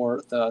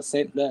for the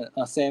same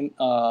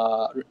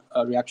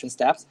reaction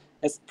steps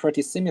is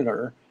pretty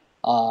similar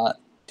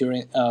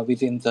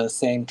within the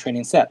same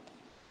training set.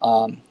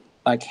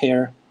 Like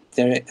here,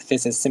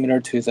 this is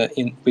similar to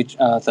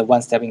the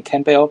one step in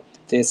Campbell.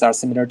 These are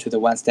similar to the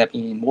one step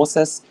in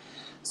Moses.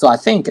 So I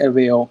think it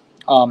will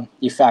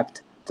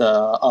affect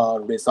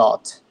the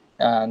result.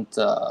 And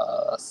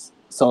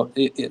so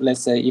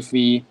let's say if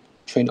we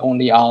train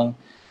only on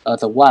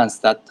the ones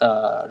that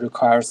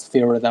requires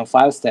fewer than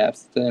 5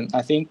 steps, then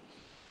I think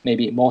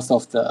maybe most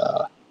of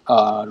the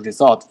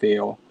result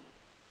will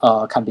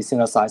can be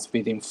synthesized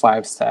within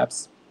 5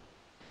 steps.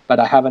 But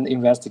I haven't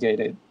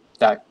investigated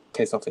that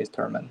case of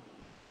experiment.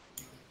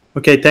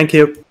 Okay, thank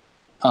you.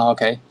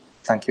 Okay,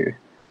 thank you.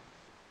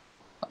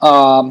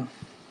 And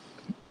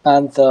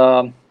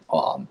the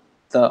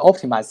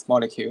optimized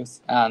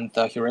molecules and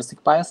the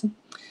heuristic biasing.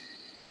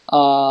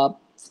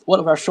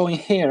 What we're showing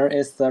here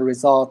is the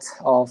result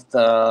of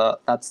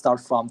that start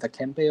from the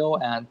Campbell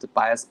and the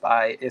bias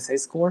by AISC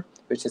score,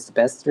 which is the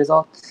best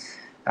result.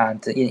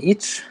 And in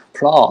each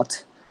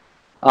plot,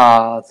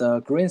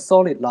 the green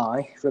solid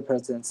line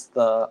represents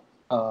the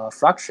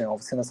fraction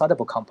of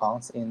synthesizable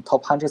compounds in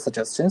top 100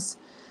 suggestions,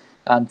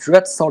 and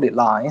red solid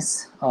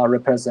lines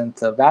represent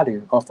the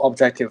value of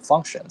objective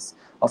functions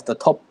of the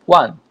top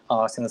 1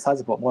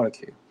 synthesizable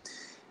molecule.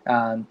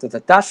 And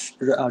the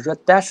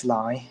red dash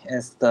line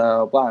is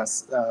the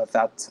ones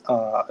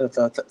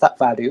that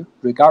value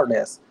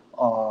regardless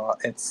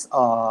its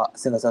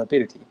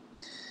synthesizability.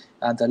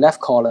 And the left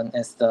column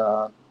is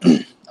the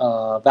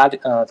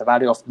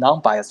value of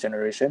non-biased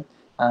generation,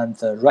 and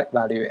the right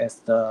value is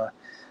the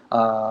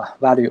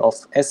value of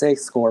AISC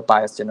score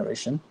bias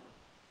generation.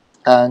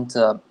 And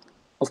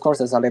of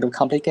course, it's a little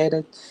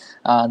complicated.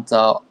 And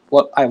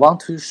what I want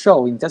to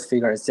show in this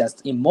figure is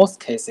just in most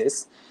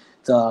cases,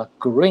 the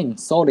green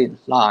solid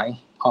line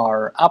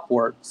are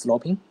upward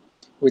sloping,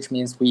 which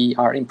means we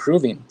are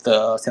improving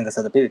the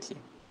synthesizability.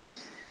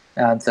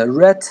 And the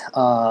red,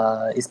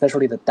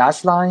 especially the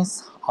dash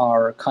lines,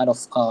 are kind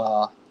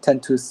of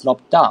tend to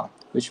slope down,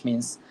 which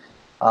means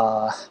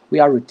we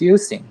are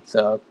reducing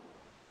the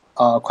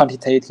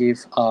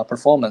quantitative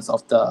performance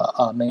of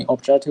the main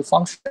objective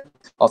function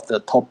of the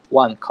top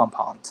 1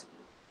 compound.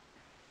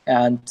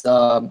 And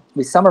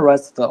we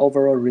summarize the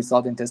overall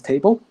result in this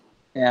table.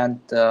 And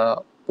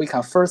what we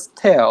can first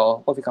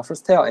tell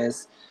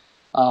is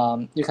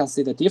you can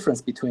see the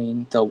difference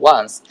between the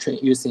ones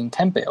using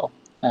Campbell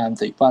and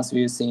the ones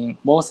using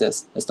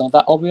Moses is not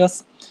that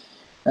obvious.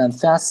 And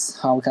that's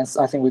how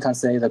I think we can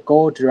say the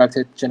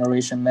goal-directed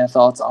generation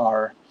methods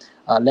are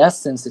less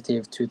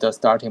sensitive to the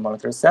starting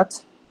molecular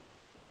set.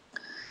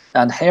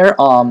 And here,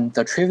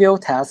 the trivial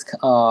task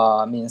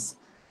means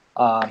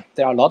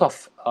there are a lot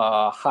of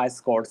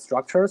high-scored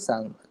structures,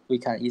 and we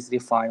can easily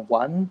find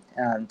one.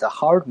 And the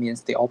hard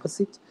means the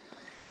opposite.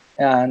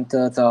 And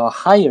the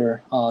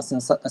higher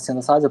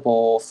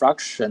synthesizable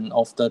fraction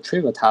of the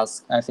trivial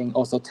task, I think,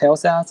 also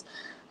tells us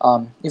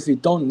if we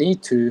don't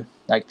need to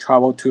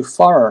travel too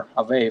far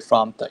away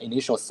from the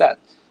initial set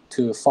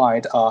to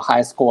find a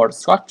high-scored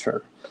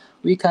structure,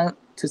 we can,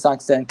 to some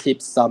extent,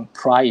 keep some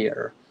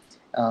prior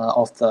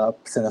of the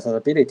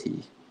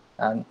synthesizability,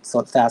 and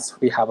so that's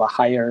we have a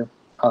higher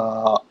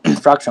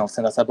fraction of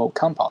synthesizable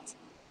compounds.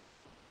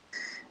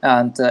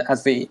 And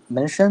as we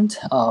mentioned,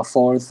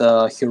 for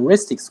the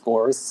heuristic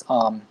scores,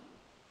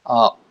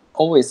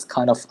 always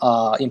kind of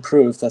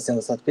improve the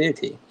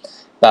synthesizability,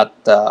 but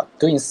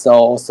doing so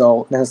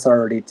also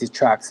necessarily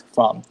detracts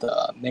from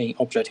the main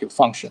objective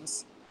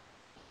functions.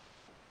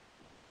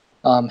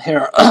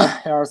 Here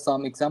are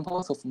some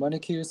examples of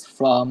molecules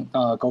from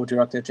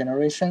goal-directed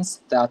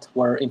generations that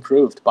were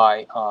improved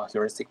by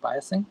heuristic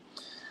biasing.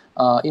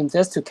 In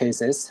these two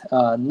cases,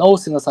 no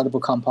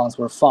synthesizable compounds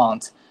were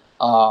found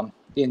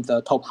in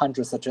the top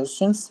 100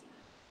 suggestions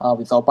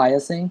without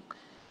biasing,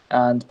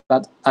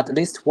 but at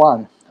least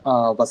one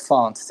was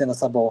found,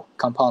 synthesizable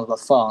compound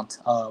was found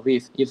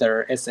with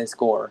either SA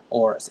score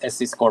or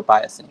SC score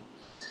biasing.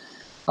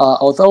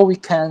 Although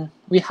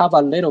we have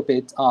a little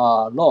bit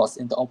loss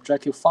in the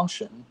objective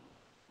function,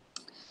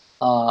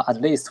 at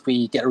least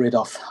we get rid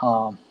of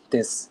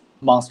these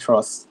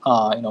monstrous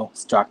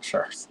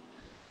structures.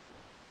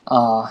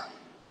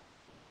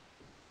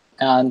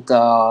 And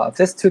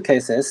these two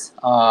cases,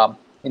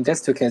 in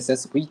these two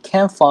cases, we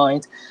can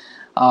find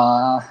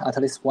at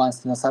least one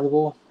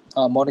synthesizable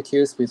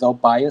molecules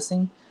without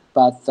biasing,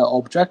 but the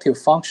objective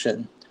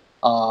function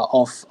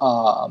of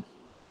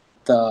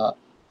the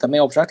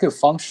main objective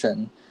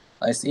function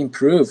is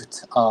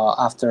improved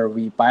after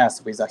we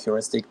bias with a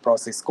heuristic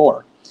process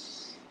score.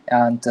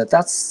 And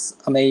that's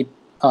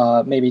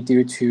maybe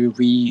due to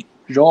we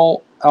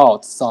roll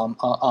out some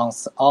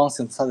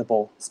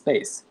unsynthesizable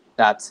space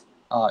that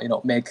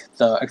make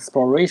the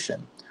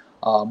exploration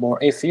more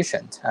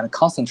efficient and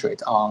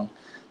concentrate on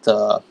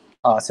the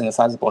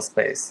synthesizable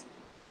space.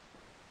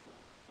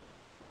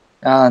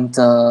 And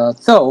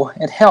though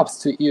it helps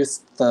to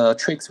use the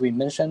tricks we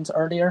mentioned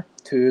earlier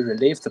to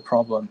relieve the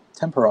problem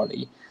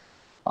temporarily,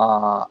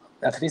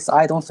 at least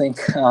I don't think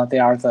they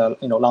are the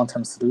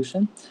long-term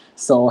solution.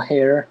 So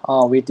here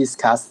we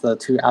discuss the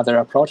two other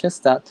approaches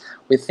that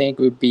we think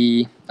would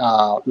be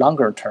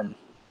longer-term,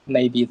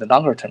 maybe the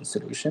longer-term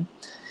solution.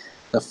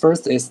 The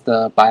first is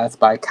the bias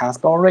by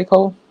Casper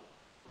oracle.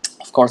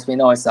 Of course, we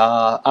know it's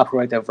an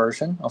upgraded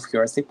version of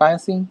heuristic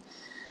biasing.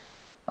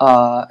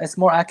 It's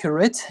more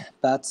accurate,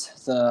 but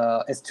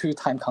it's too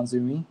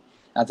time-consuming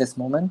at this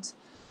moment.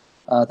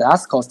 The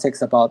AISC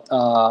takes about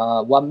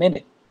 1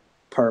 minute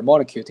per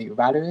molecule to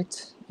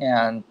evaluate,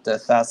 and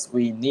thus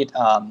we need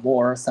a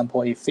more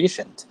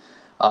sample-efficient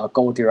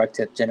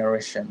goal-directed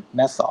generation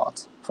method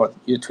for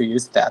you to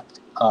use that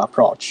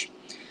approach.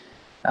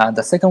 And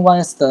the second one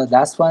is the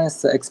last one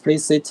is the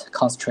explicit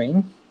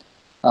constraint.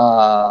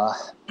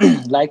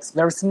 Like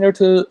very similar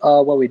to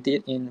what we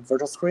did in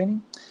virtual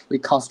screening, we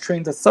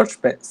constrain the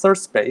search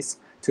space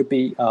to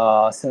be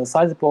a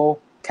synthesizable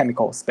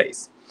chemical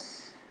space.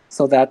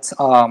 So that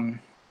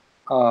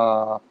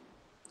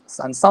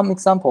and some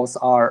examples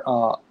are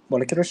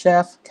molecular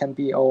chef,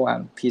 ChemBO,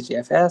 and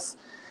PGFS.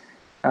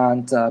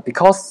 And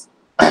because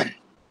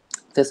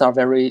these are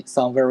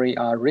some very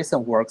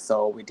recent work,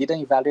 so we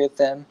didn't evaluate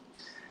them.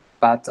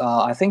 But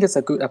I think it's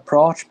a good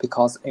approach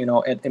because it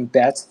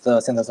embeds the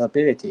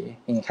synthesizability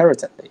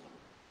inherently.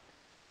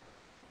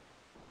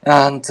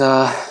 And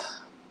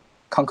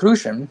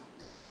conclusion,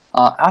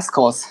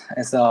 AISC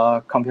is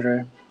a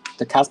computer,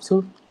 the CASP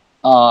tool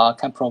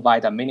can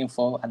provide a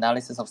meaningful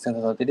analysis of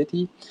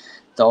synthesizability,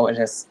 though it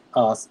is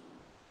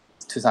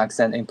to some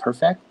extent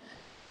imperfect.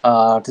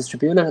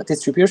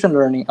 Distribution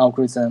learning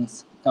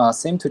algorithms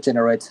seem to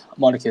generate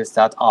molecules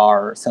that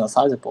are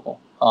synthesizable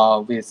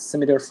with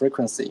similar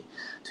frequency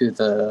to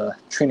the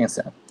training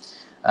set.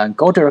 And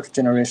goal-directed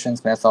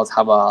generations methods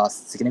have a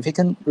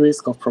significant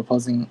risk of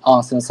proposing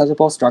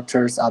unsynthesizable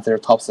structures as their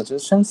top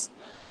suggestions.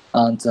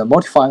 And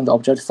modifying the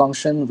objective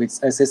function with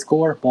SA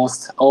score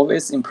most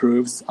always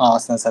improves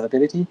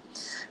synthesizability,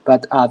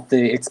 but at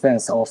the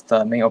expense of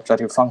the main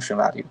objective function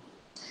value.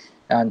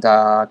 And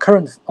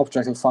current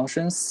objective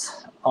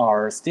functions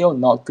are still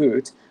not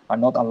good, are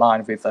not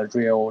aligned with the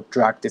real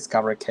drug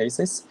discovery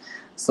cases.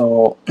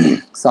 So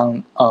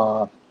some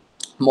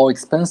more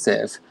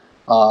expensive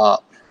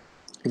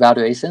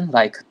evaluation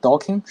like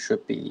docking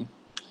should be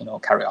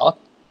carried out.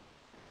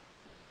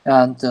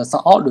 And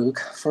some outlook.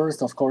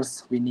 First, of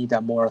course, we need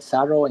a more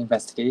thorough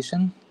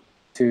investigation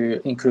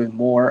to include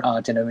more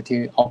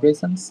generative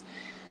algorithms.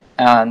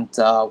 And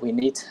we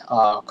need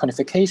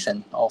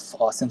quantification of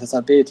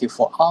synthesizability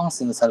for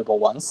unsynthesizable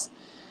ones.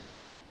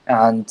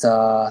 And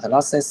the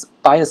last is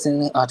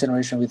Bayesian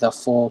generation with a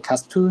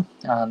forecast2,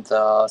 and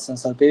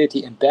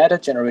synthesizability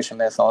embedded generation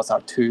methods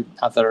are two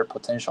other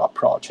potential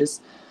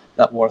approaches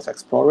that worth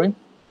exploring.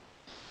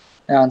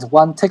 And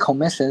one take-home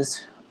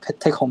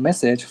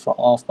message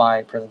of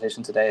my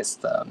presentation today is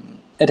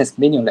it is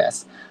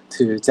meaningless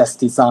to just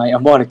design a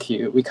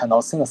molecule we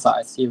cannot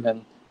synthesize,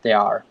 even they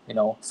are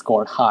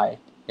scored high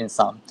in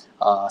some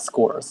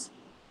scores.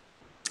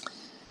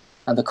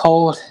 And the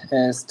code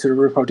is to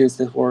reproduce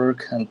this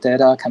work, and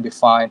data can be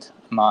found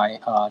in my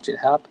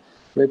GitHub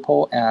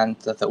repo, and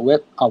the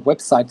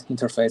website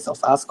interface of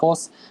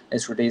AISC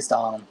is released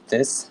on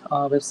this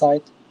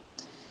website.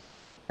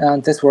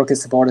 And this work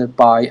is supported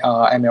by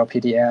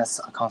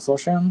MLPDS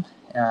consortium,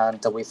 and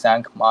we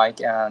thank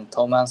Mike and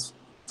Thomas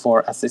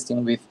for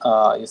assisting with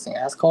using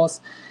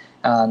AISC,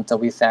 and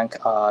we thank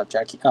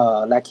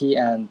Lucky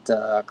and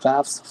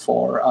Clavs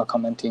for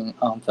commenting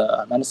on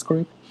the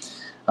manuscript.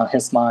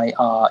 Here's my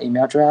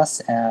email address,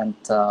 and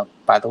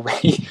by the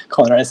way,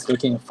 Connor is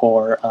looking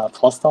for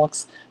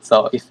postdocs.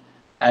 So if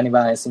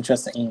anyone is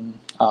interested in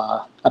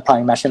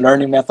applying machine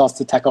learning methods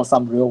to tackle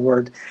some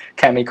real-world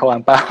chemical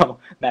and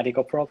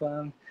biomedical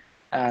problems,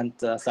 and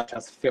such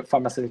as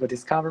pharmaceutical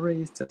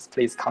discoveries, just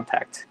please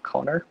contact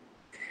Connor.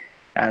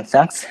 And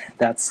thanks.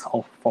 That's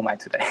all for my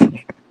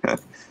today.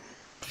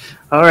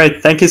 All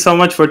right. Thank you so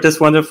much for this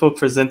wonderful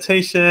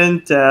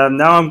presentation.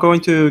 Now I'm going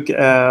to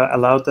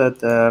allow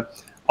the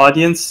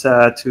audience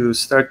to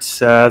start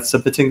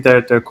submitting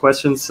their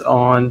questions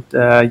on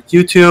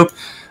YouTube.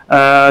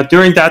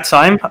 During that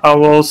time, I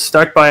will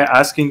start by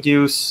asking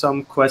you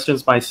some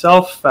questions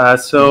myself.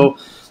 So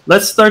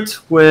let's start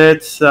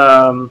with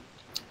the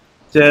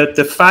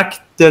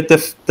fact that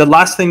the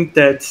last thing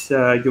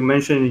that you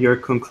mentioned in your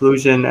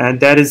conclusion, and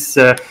that is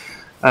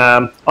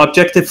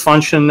objective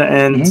function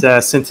and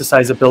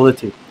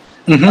synthesizability.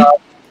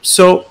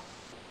 So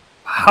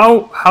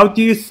how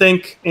do you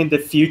think in the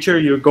future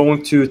you're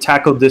going to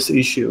tackle this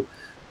issue?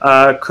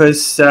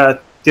 Because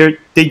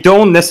they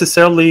don't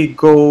necessarily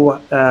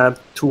go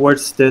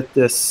towards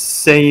the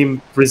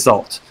same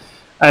result.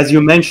 As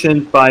you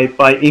mentioned,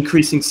 by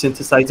increasing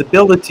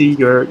synthesizability,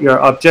 your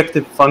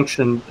objective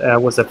function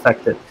was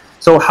affected.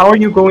 So how are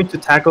you going to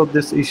tackle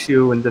this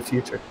issue in the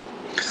future?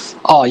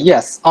 Oh,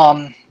 yes.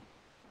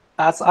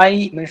 As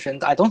I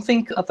mentioned, I don't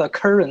think the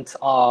current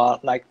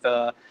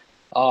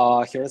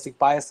heuristic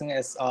biasing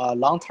is a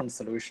long-term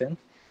solution.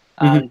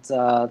 And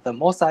the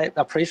most I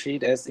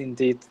appreciate is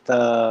indeed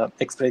the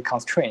explicit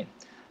constraint,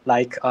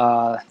 like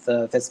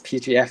this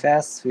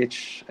PGFS,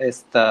 which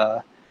is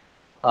the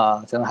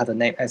I don't know how the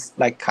name is,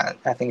 like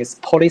I think it's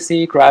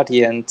policy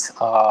gradient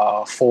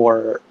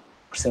for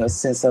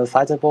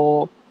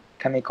synthesizable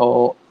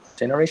chemical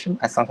generation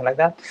and something like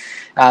that.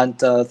 And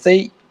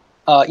they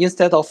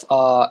instead of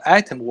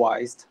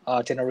atom-wise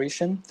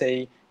generation,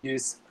 they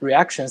use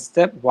reaction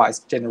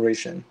stepwise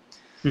generation.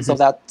 So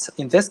that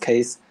in this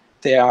case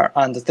they are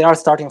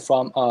starting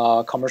from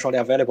commercially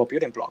available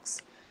building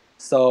blocks.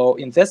 So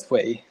in this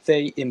way,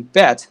 they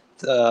embed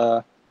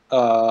the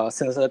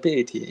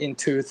synthesizability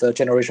into the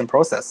generation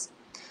process.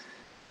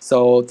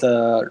 So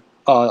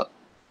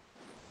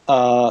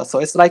so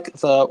it's like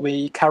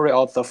we carry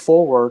out the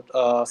forward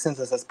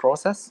synthesis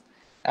process,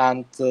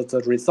 and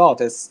the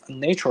result is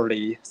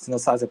naturally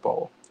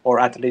synthesizable, or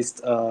at least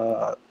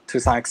to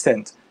some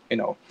extent,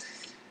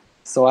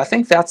 So I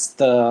think that's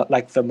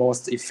the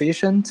most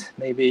efficient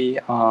maybe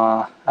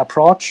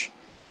approach.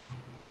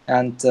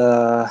 And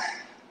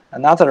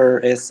another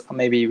is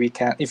maybe we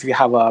can, if we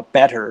have a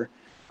better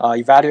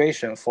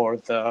evaluation for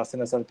the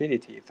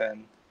synthesizability,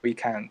 then we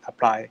can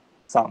apply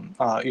some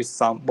use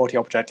some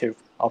multi-objective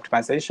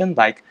optimization,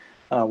 like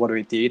what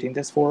we did in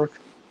this work.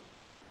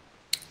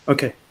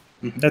 Okay,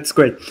 that's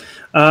great.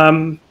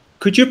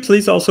 Could you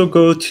please also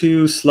go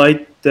to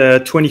slide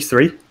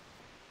 23?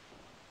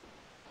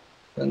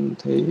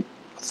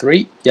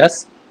 23,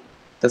 yes,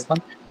 this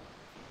one.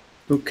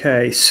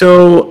 Okay,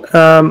 so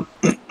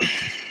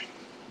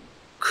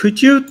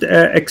could you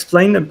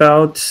explain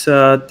about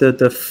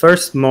the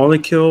first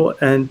molecule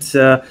and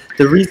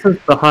the reasons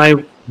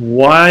behind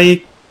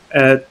why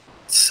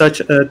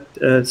such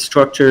a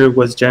structure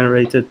was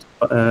generated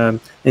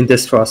in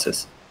this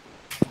process?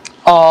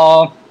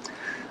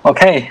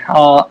 Okay,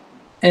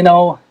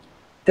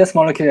 this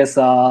molecule is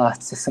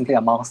just simply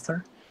a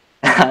monster,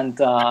 and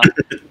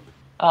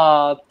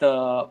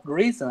the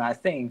reason I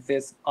think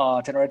this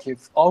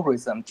generative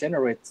algorithm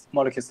generates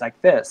molecules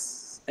like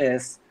this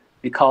is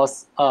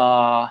because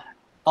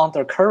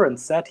under current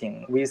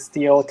setting, we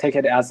still take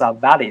it as a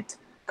valid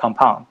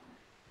compound.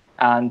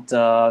 And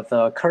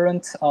the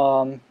current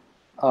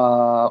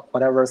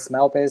whatever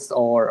smell-based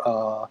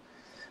or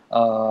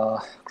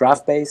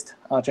graph-based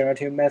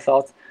generative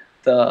methods,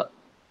 the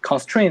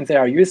constraint they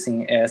are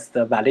using is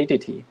the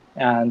validity.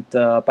 And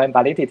by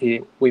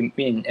validity, we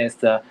mean is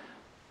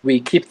we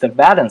keep the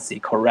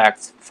valency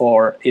correct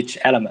for each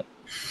element.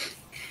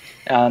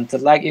 And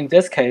like in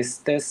this case,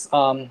 this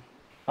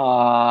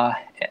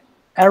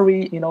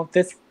every,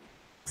 this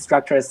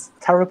structure is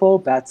terrible,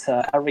 but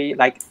every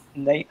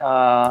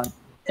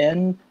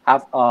n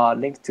have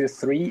linked to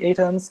 3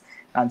 atoms,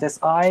 and this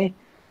I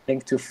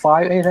linked to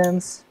 5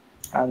 atoms,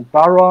 and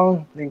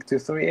boron linked to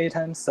 3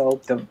 atoms.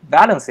 So the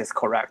balance is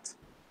correct.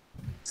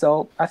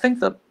 So I think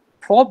the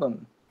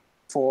problem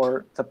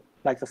for the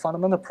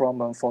fundamental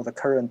problem for the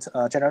current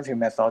generative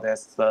method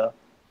is the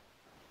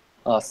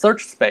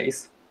search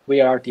space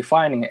we are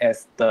defining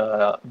as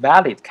the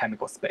valid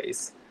chemical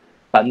space,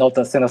 but not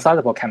the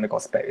synthesizable chemical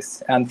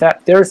space. And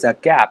that there's a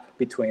gap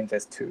between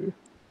these two.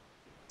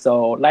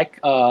 So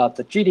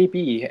the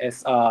GDB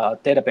is a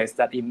database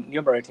that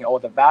enumerating all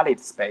the valid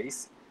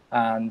space,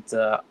 and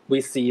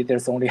we see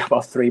there's only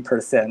about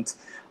 3%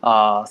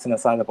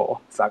 synthesizable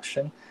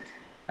fraction.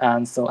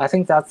 And so I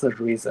think that's the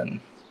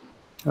reason.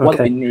 Okay. What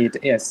we need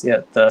is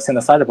the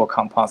synthesizable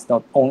compounds,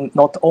 not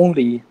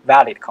only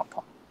valid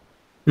compounds.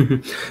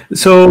 Mm-hmm.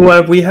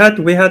 So we had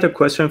a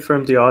question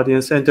from the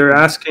audience, and they're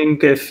asking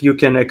if you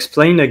can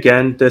explain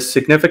again the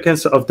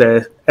significance of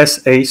the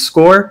SA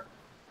score.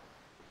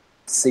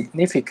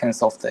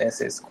 Significance of the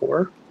SA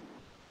score?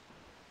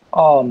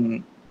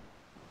 I'm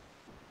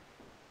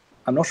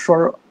not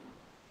sure.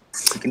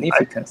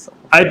 Significance.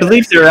 I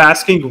believe they're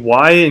asking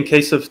why, in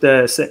case of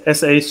the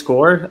SA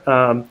score,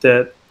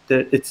 that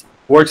it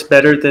works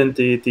better than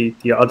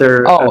the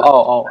other.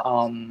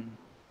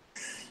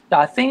 Yeah,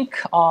 I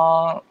think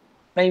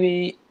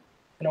maybe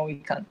we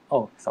can.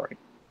 Oh, sorry.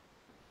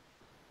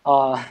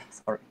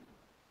 Sorry.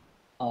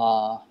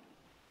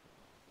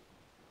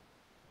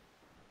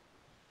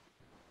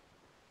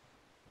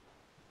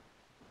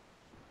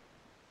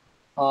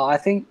 I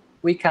think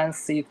we can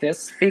see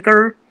this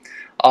figure.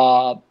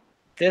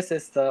 This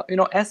is the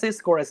SA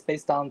score is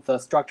based on the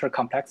structure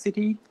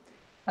complexity,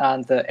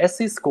 and the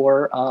SC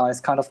score is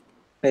kind of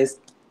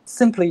based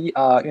simply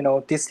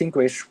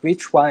distinguish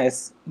which one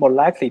is more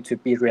likely to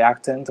be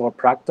reactant or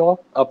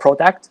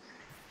product,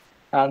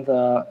 and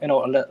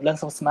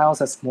length of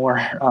smiles is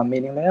more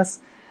meaningless.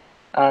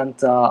 And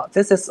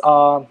this is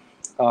I'll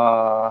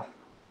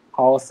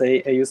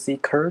say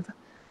AUC curve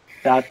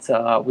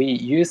that we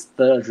use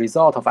the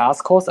result of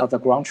ASCOs as the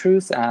ground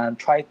truth and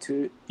try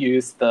to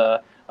use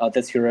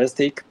this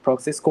heuristic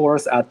proxy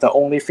scores as the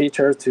only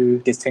feature to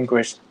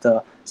distinguish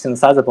the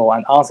synthesizable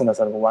and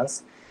unsynthesizable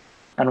ones.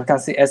 And we can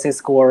see SA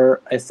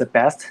score is the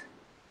best.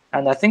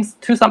 And I think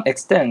to some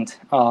extent,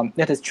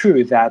 it is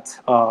true that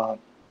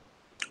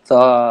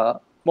the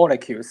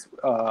molecules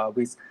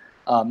with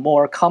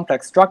more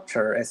complex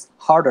structure is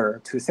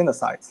harder to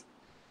synthesize.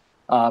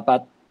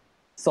 But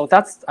so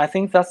I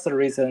think that's the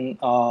reason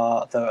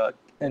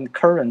in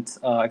current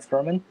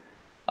experiment,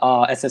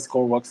 SA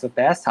score works the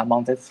best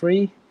among the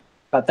 3.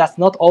 But that's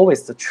not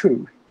always the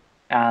true.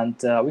 And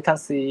we can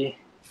see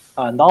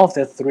none of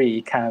the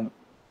 3 can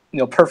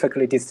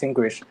perfectly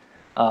distinguish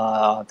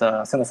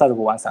the synthesizable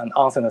ones and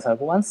unsynthesizable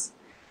ones.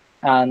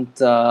 And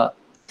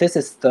this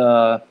is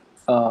the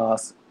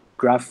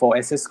graph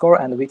for SA score,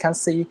 and we can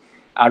see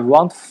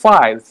around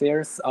 5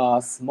 there's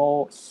a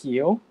small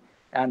hill,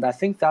 and I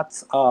think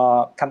that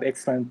can be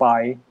explained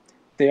by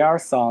there are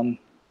some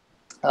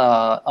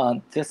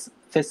this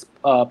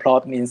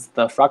plot means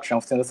the fraction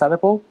of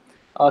synthesizable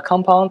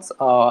compounds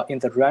in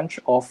the range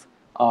of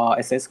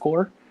SA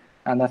score,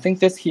 and I think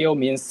this here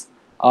means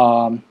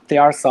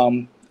there are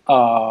some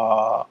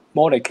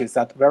molecules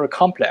that are very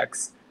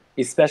complex,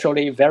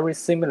 especially very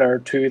similar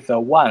to the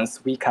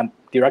ones we can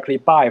directly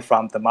buy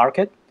from the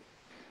market,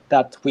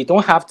 that we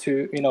don't have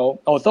to,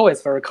 although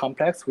it's very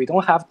complex, we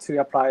don't have to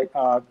apply,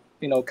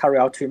 carry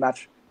out too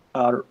much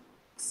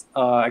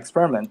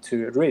experiment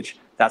to reach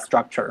that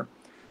structure.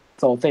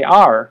 So they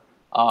are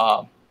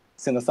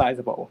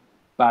synthesizable,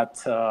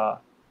 but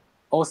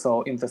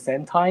also in the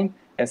same time,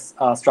 it's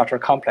structure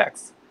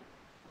complex.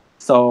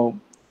 So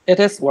it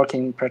is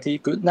working pretty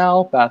good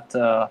now, but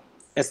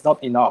it's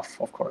not enough,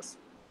 of course.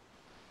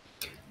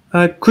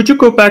 Could you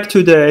go back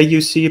to the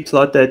AUC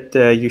plot that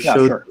you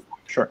showed? Yeah,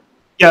 sure.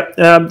 Yeah,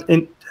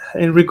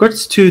 in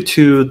regards to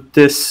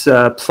this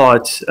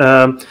plot,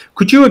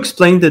 could you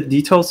explain the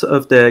details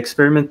of the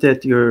experiment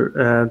that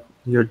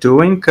you're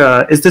doing?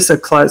 Is this a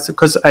class?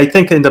 Because I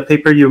think in the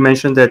paper you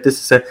mentioned that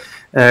this is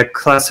a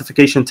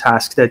classification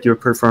task that you're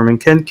performing.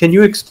 Can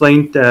you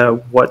explain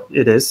what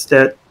it is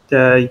that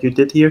you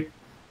did here?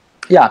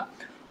 Yeah.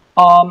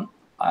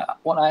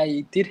 What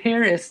I did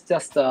here is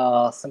just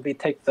simply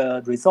take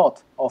the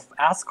result of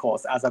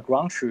ASCOs as a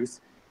ground truth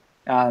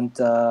and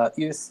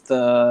use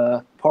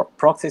the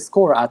proxy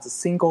score as a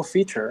single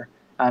feature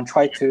and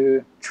try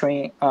to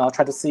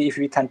see if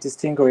we can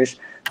distinguish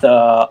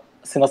the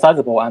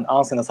synthesizable and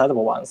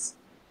unsynthesizable ones.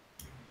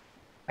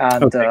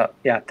 And okay.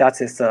 Yeah,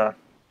 that is the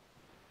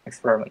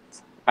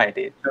experiment I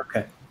did.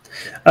 Okay.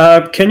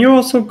 Can you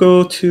also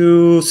go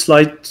to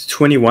slide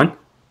 21?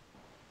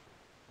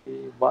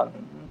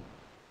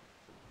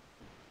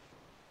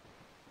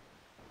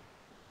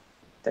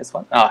 This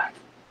one?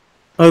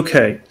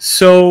 Okay,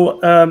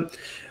 so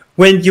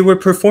when you were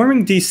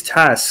performing these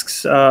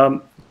tasks,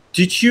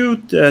 did you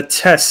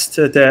test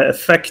the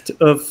effect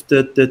of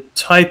the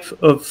type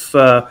of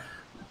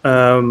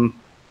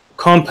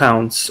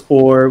compounds,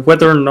 or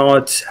whether or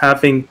not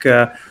having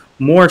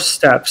more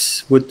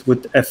steps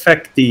would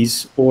affect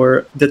these,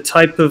 or the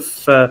type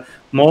of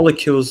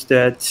molecules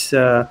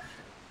that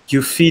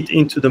you feed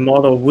into the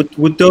model,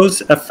 would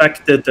those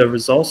affect the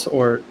results,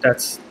 or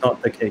that's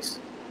not the case?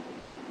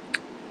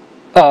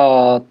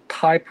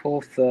 Type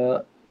of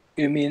the,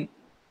 you mean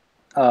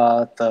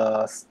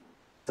the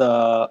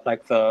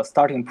like the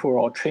starting pool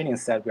or training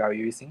set we are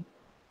using?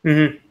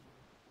 Mm-hmm.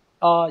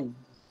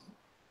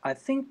 I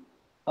think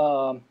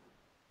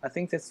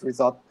this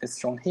result is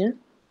shown here.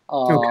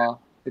 Okay.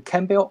 The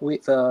Campbell,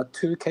 with the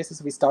two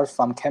cases we start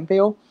from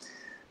Campbell,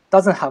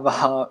 doesn't have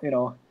a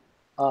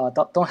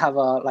don't have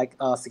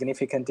a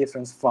significant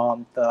difference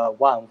from the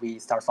one we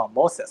start from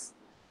Moses.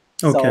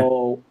 Okay.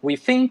 So we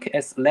think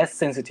it's less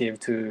sensitive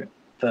to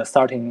the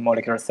starting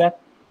molecular set,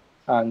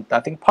 and I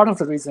think part of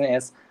the reason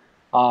is,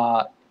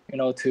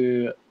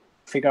 to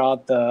figure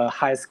out the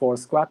high score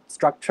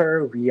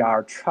structure, we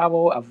are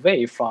travel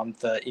away from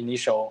the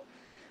initial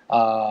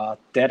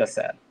data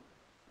set.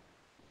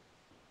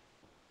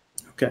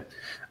 Okay.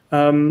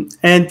 And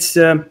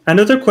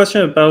another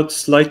question about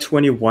slide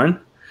 21.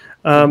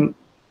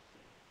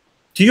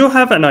 Do you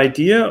have an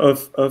idea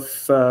of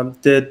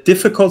the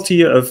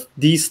difficulty of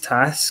these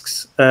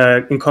tasks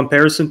in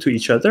comparison to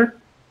each other?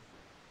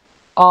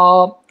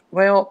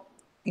 Well,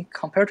 in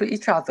compared to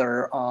each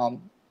other,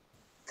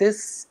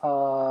 this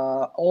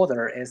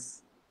order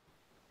is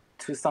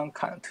to some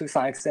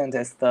extent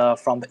is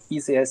from the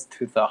easiest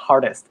to the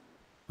hardest.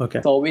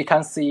 Okay. So we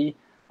can see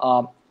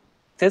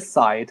this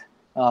side,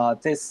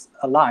 this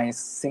line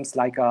seems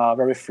like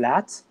very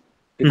flat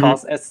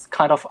because it's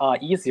kind of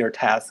an easier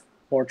task,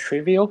 more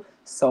trivial.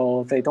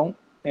 So they don't,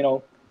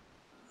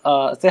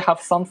 they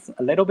have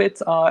a little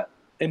bit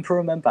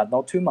improvement, but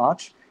not too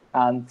much.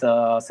 And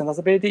the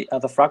synthesizability,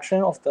 the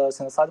fraction of the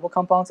synthesizable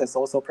compounds is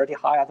also pretty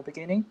high at the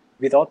beginning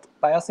without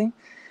biasing.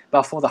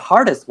 But for the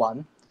hardest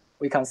one,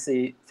 we can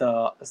see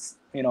the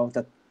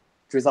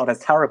result is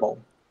terrible.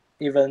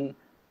 Even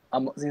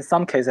in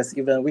some cases,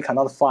 even we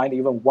cannot find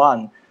even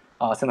one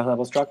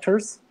synthesizable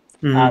structures.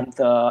 And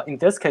in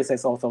this case,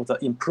 it's also the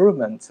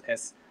improvement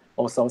is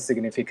also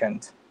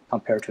significant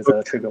compared to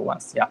the trivial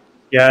ones. Yeah.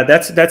 Yeah,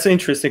 that's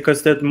interesting,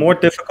 because the more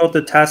difficult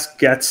the task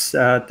gets,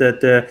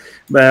 the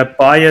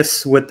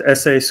bias with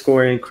SA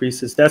score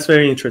increases. That's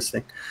very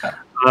interesting.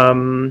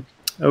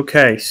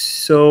 Okay,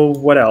 so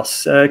what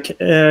else?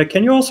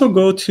 Can you also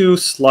go to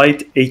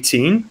slide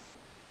 18?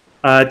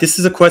 This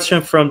is a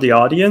question from the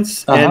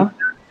audience, and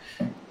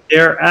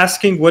they're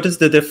asking, what is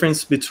the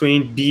difference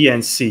between B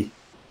and C?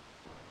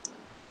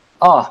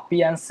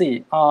 B and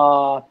C.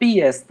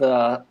 B is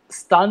the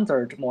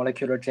standard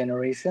molecular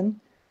generation.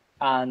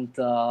 And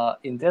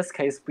in this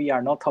case, we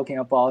are not talking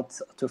about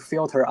to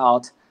filter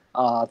out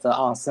the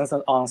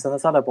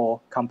unsynthesizable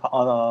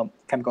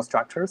chemical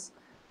structures.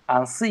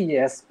 And C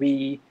is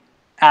we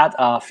add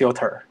a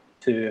filter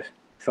to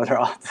filter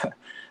out,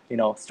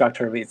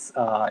 structure with,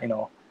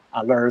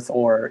 alerts,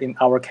 or in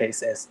our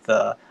case, is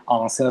the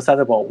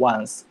unsynthesizable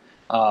ones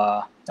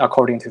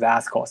according to the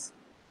AISC.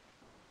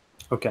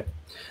 Okay.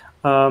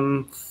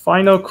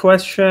 Final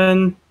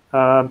question,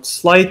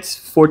 slide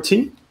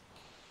 14.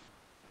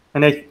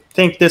 And I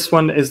think this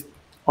one is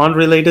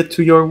unrelated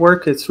to your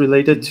work. It's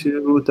related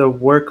to the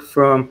work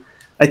from,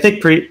 I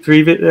think,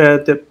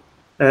 the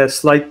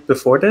slide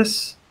before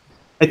this.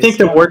 I think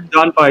the work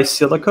done by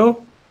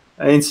Silico,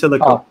 in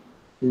Silico.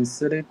 In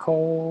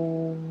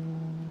Silico,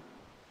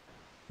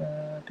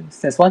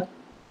 this one?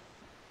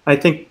 I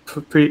think,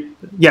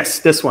 yes,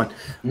 this one.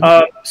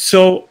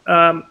 So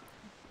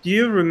do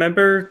you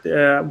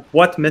remember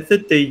what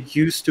method they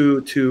used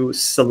to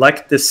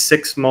select the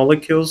 6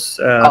 molecules,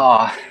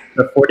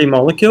 the 40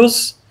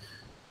 molecules?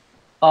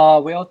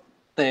 Well,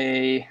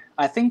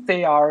 I think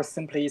they are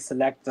simply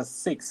select the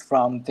 6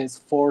 from this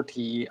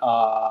 40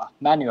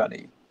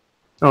 manually.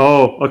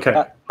 Oh, okay.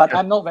 But okay.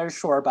 I'm not very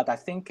sure, but I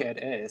think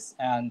it is.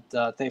 And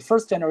they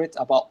first generate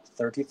about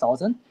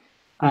 30,000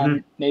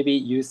 and maybe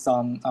use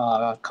some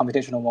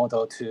computational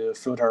model to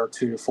filter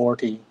to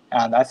 40.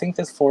 And I think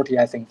this 40,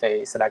 I think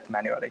they select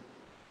manually.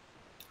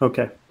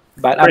 Okay.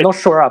 But I'm not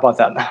sure about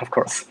that, of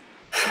course.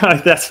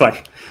 That's fine.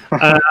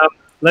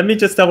 Let me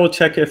just double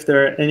check if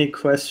there are any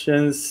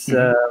questions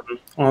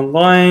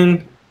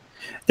online.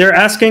 They're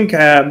asking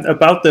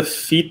about the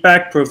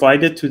feedback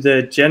provided to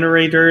the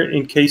generator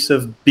in case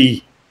of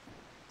B.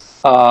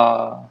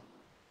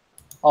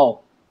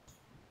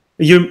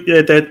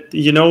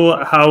 You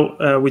know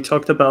how we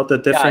talked about the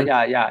different.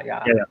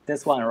 Yeah.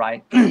 This one,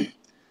 right?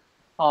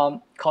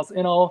 Because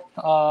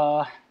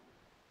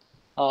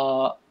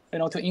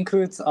to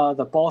include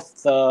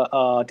both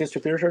the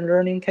distribution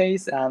learning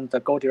case and the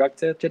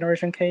goal-directed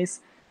generation case,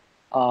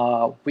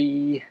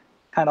 we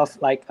kind of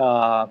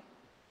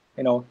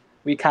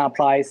we can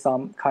apply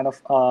some kind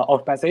of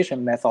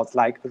optimization methods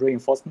like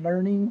reinforcement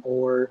learning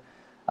or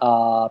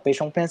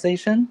Bayesian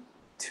optimization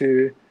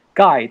to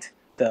guide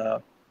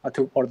the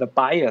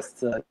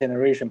biased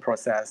generation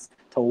process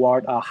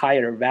toward a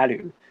higher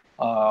value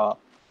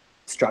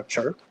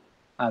structure.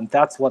 And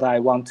that's what I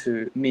want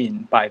to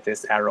mean by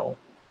this arrow.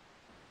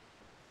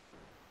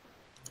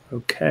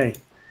 Okay.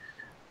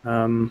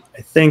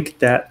 I think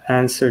that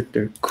answered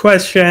the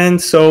question.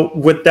 So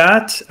with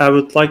that, I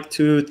would like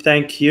to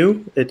thank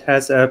you. It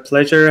has a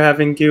pleasure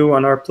having you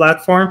on our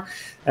platform.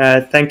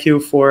 Thank you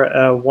for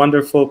a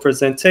wonderful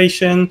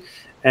presentation.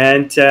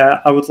 And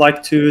I would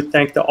like to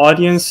thank the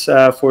audience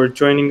for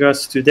joining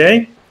us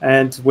today.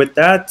 And with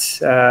that,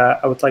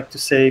 I would like to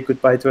say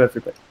goodbye to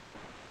everybody.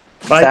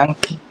 Bye.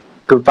 Thank you.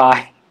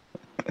 Goodbye.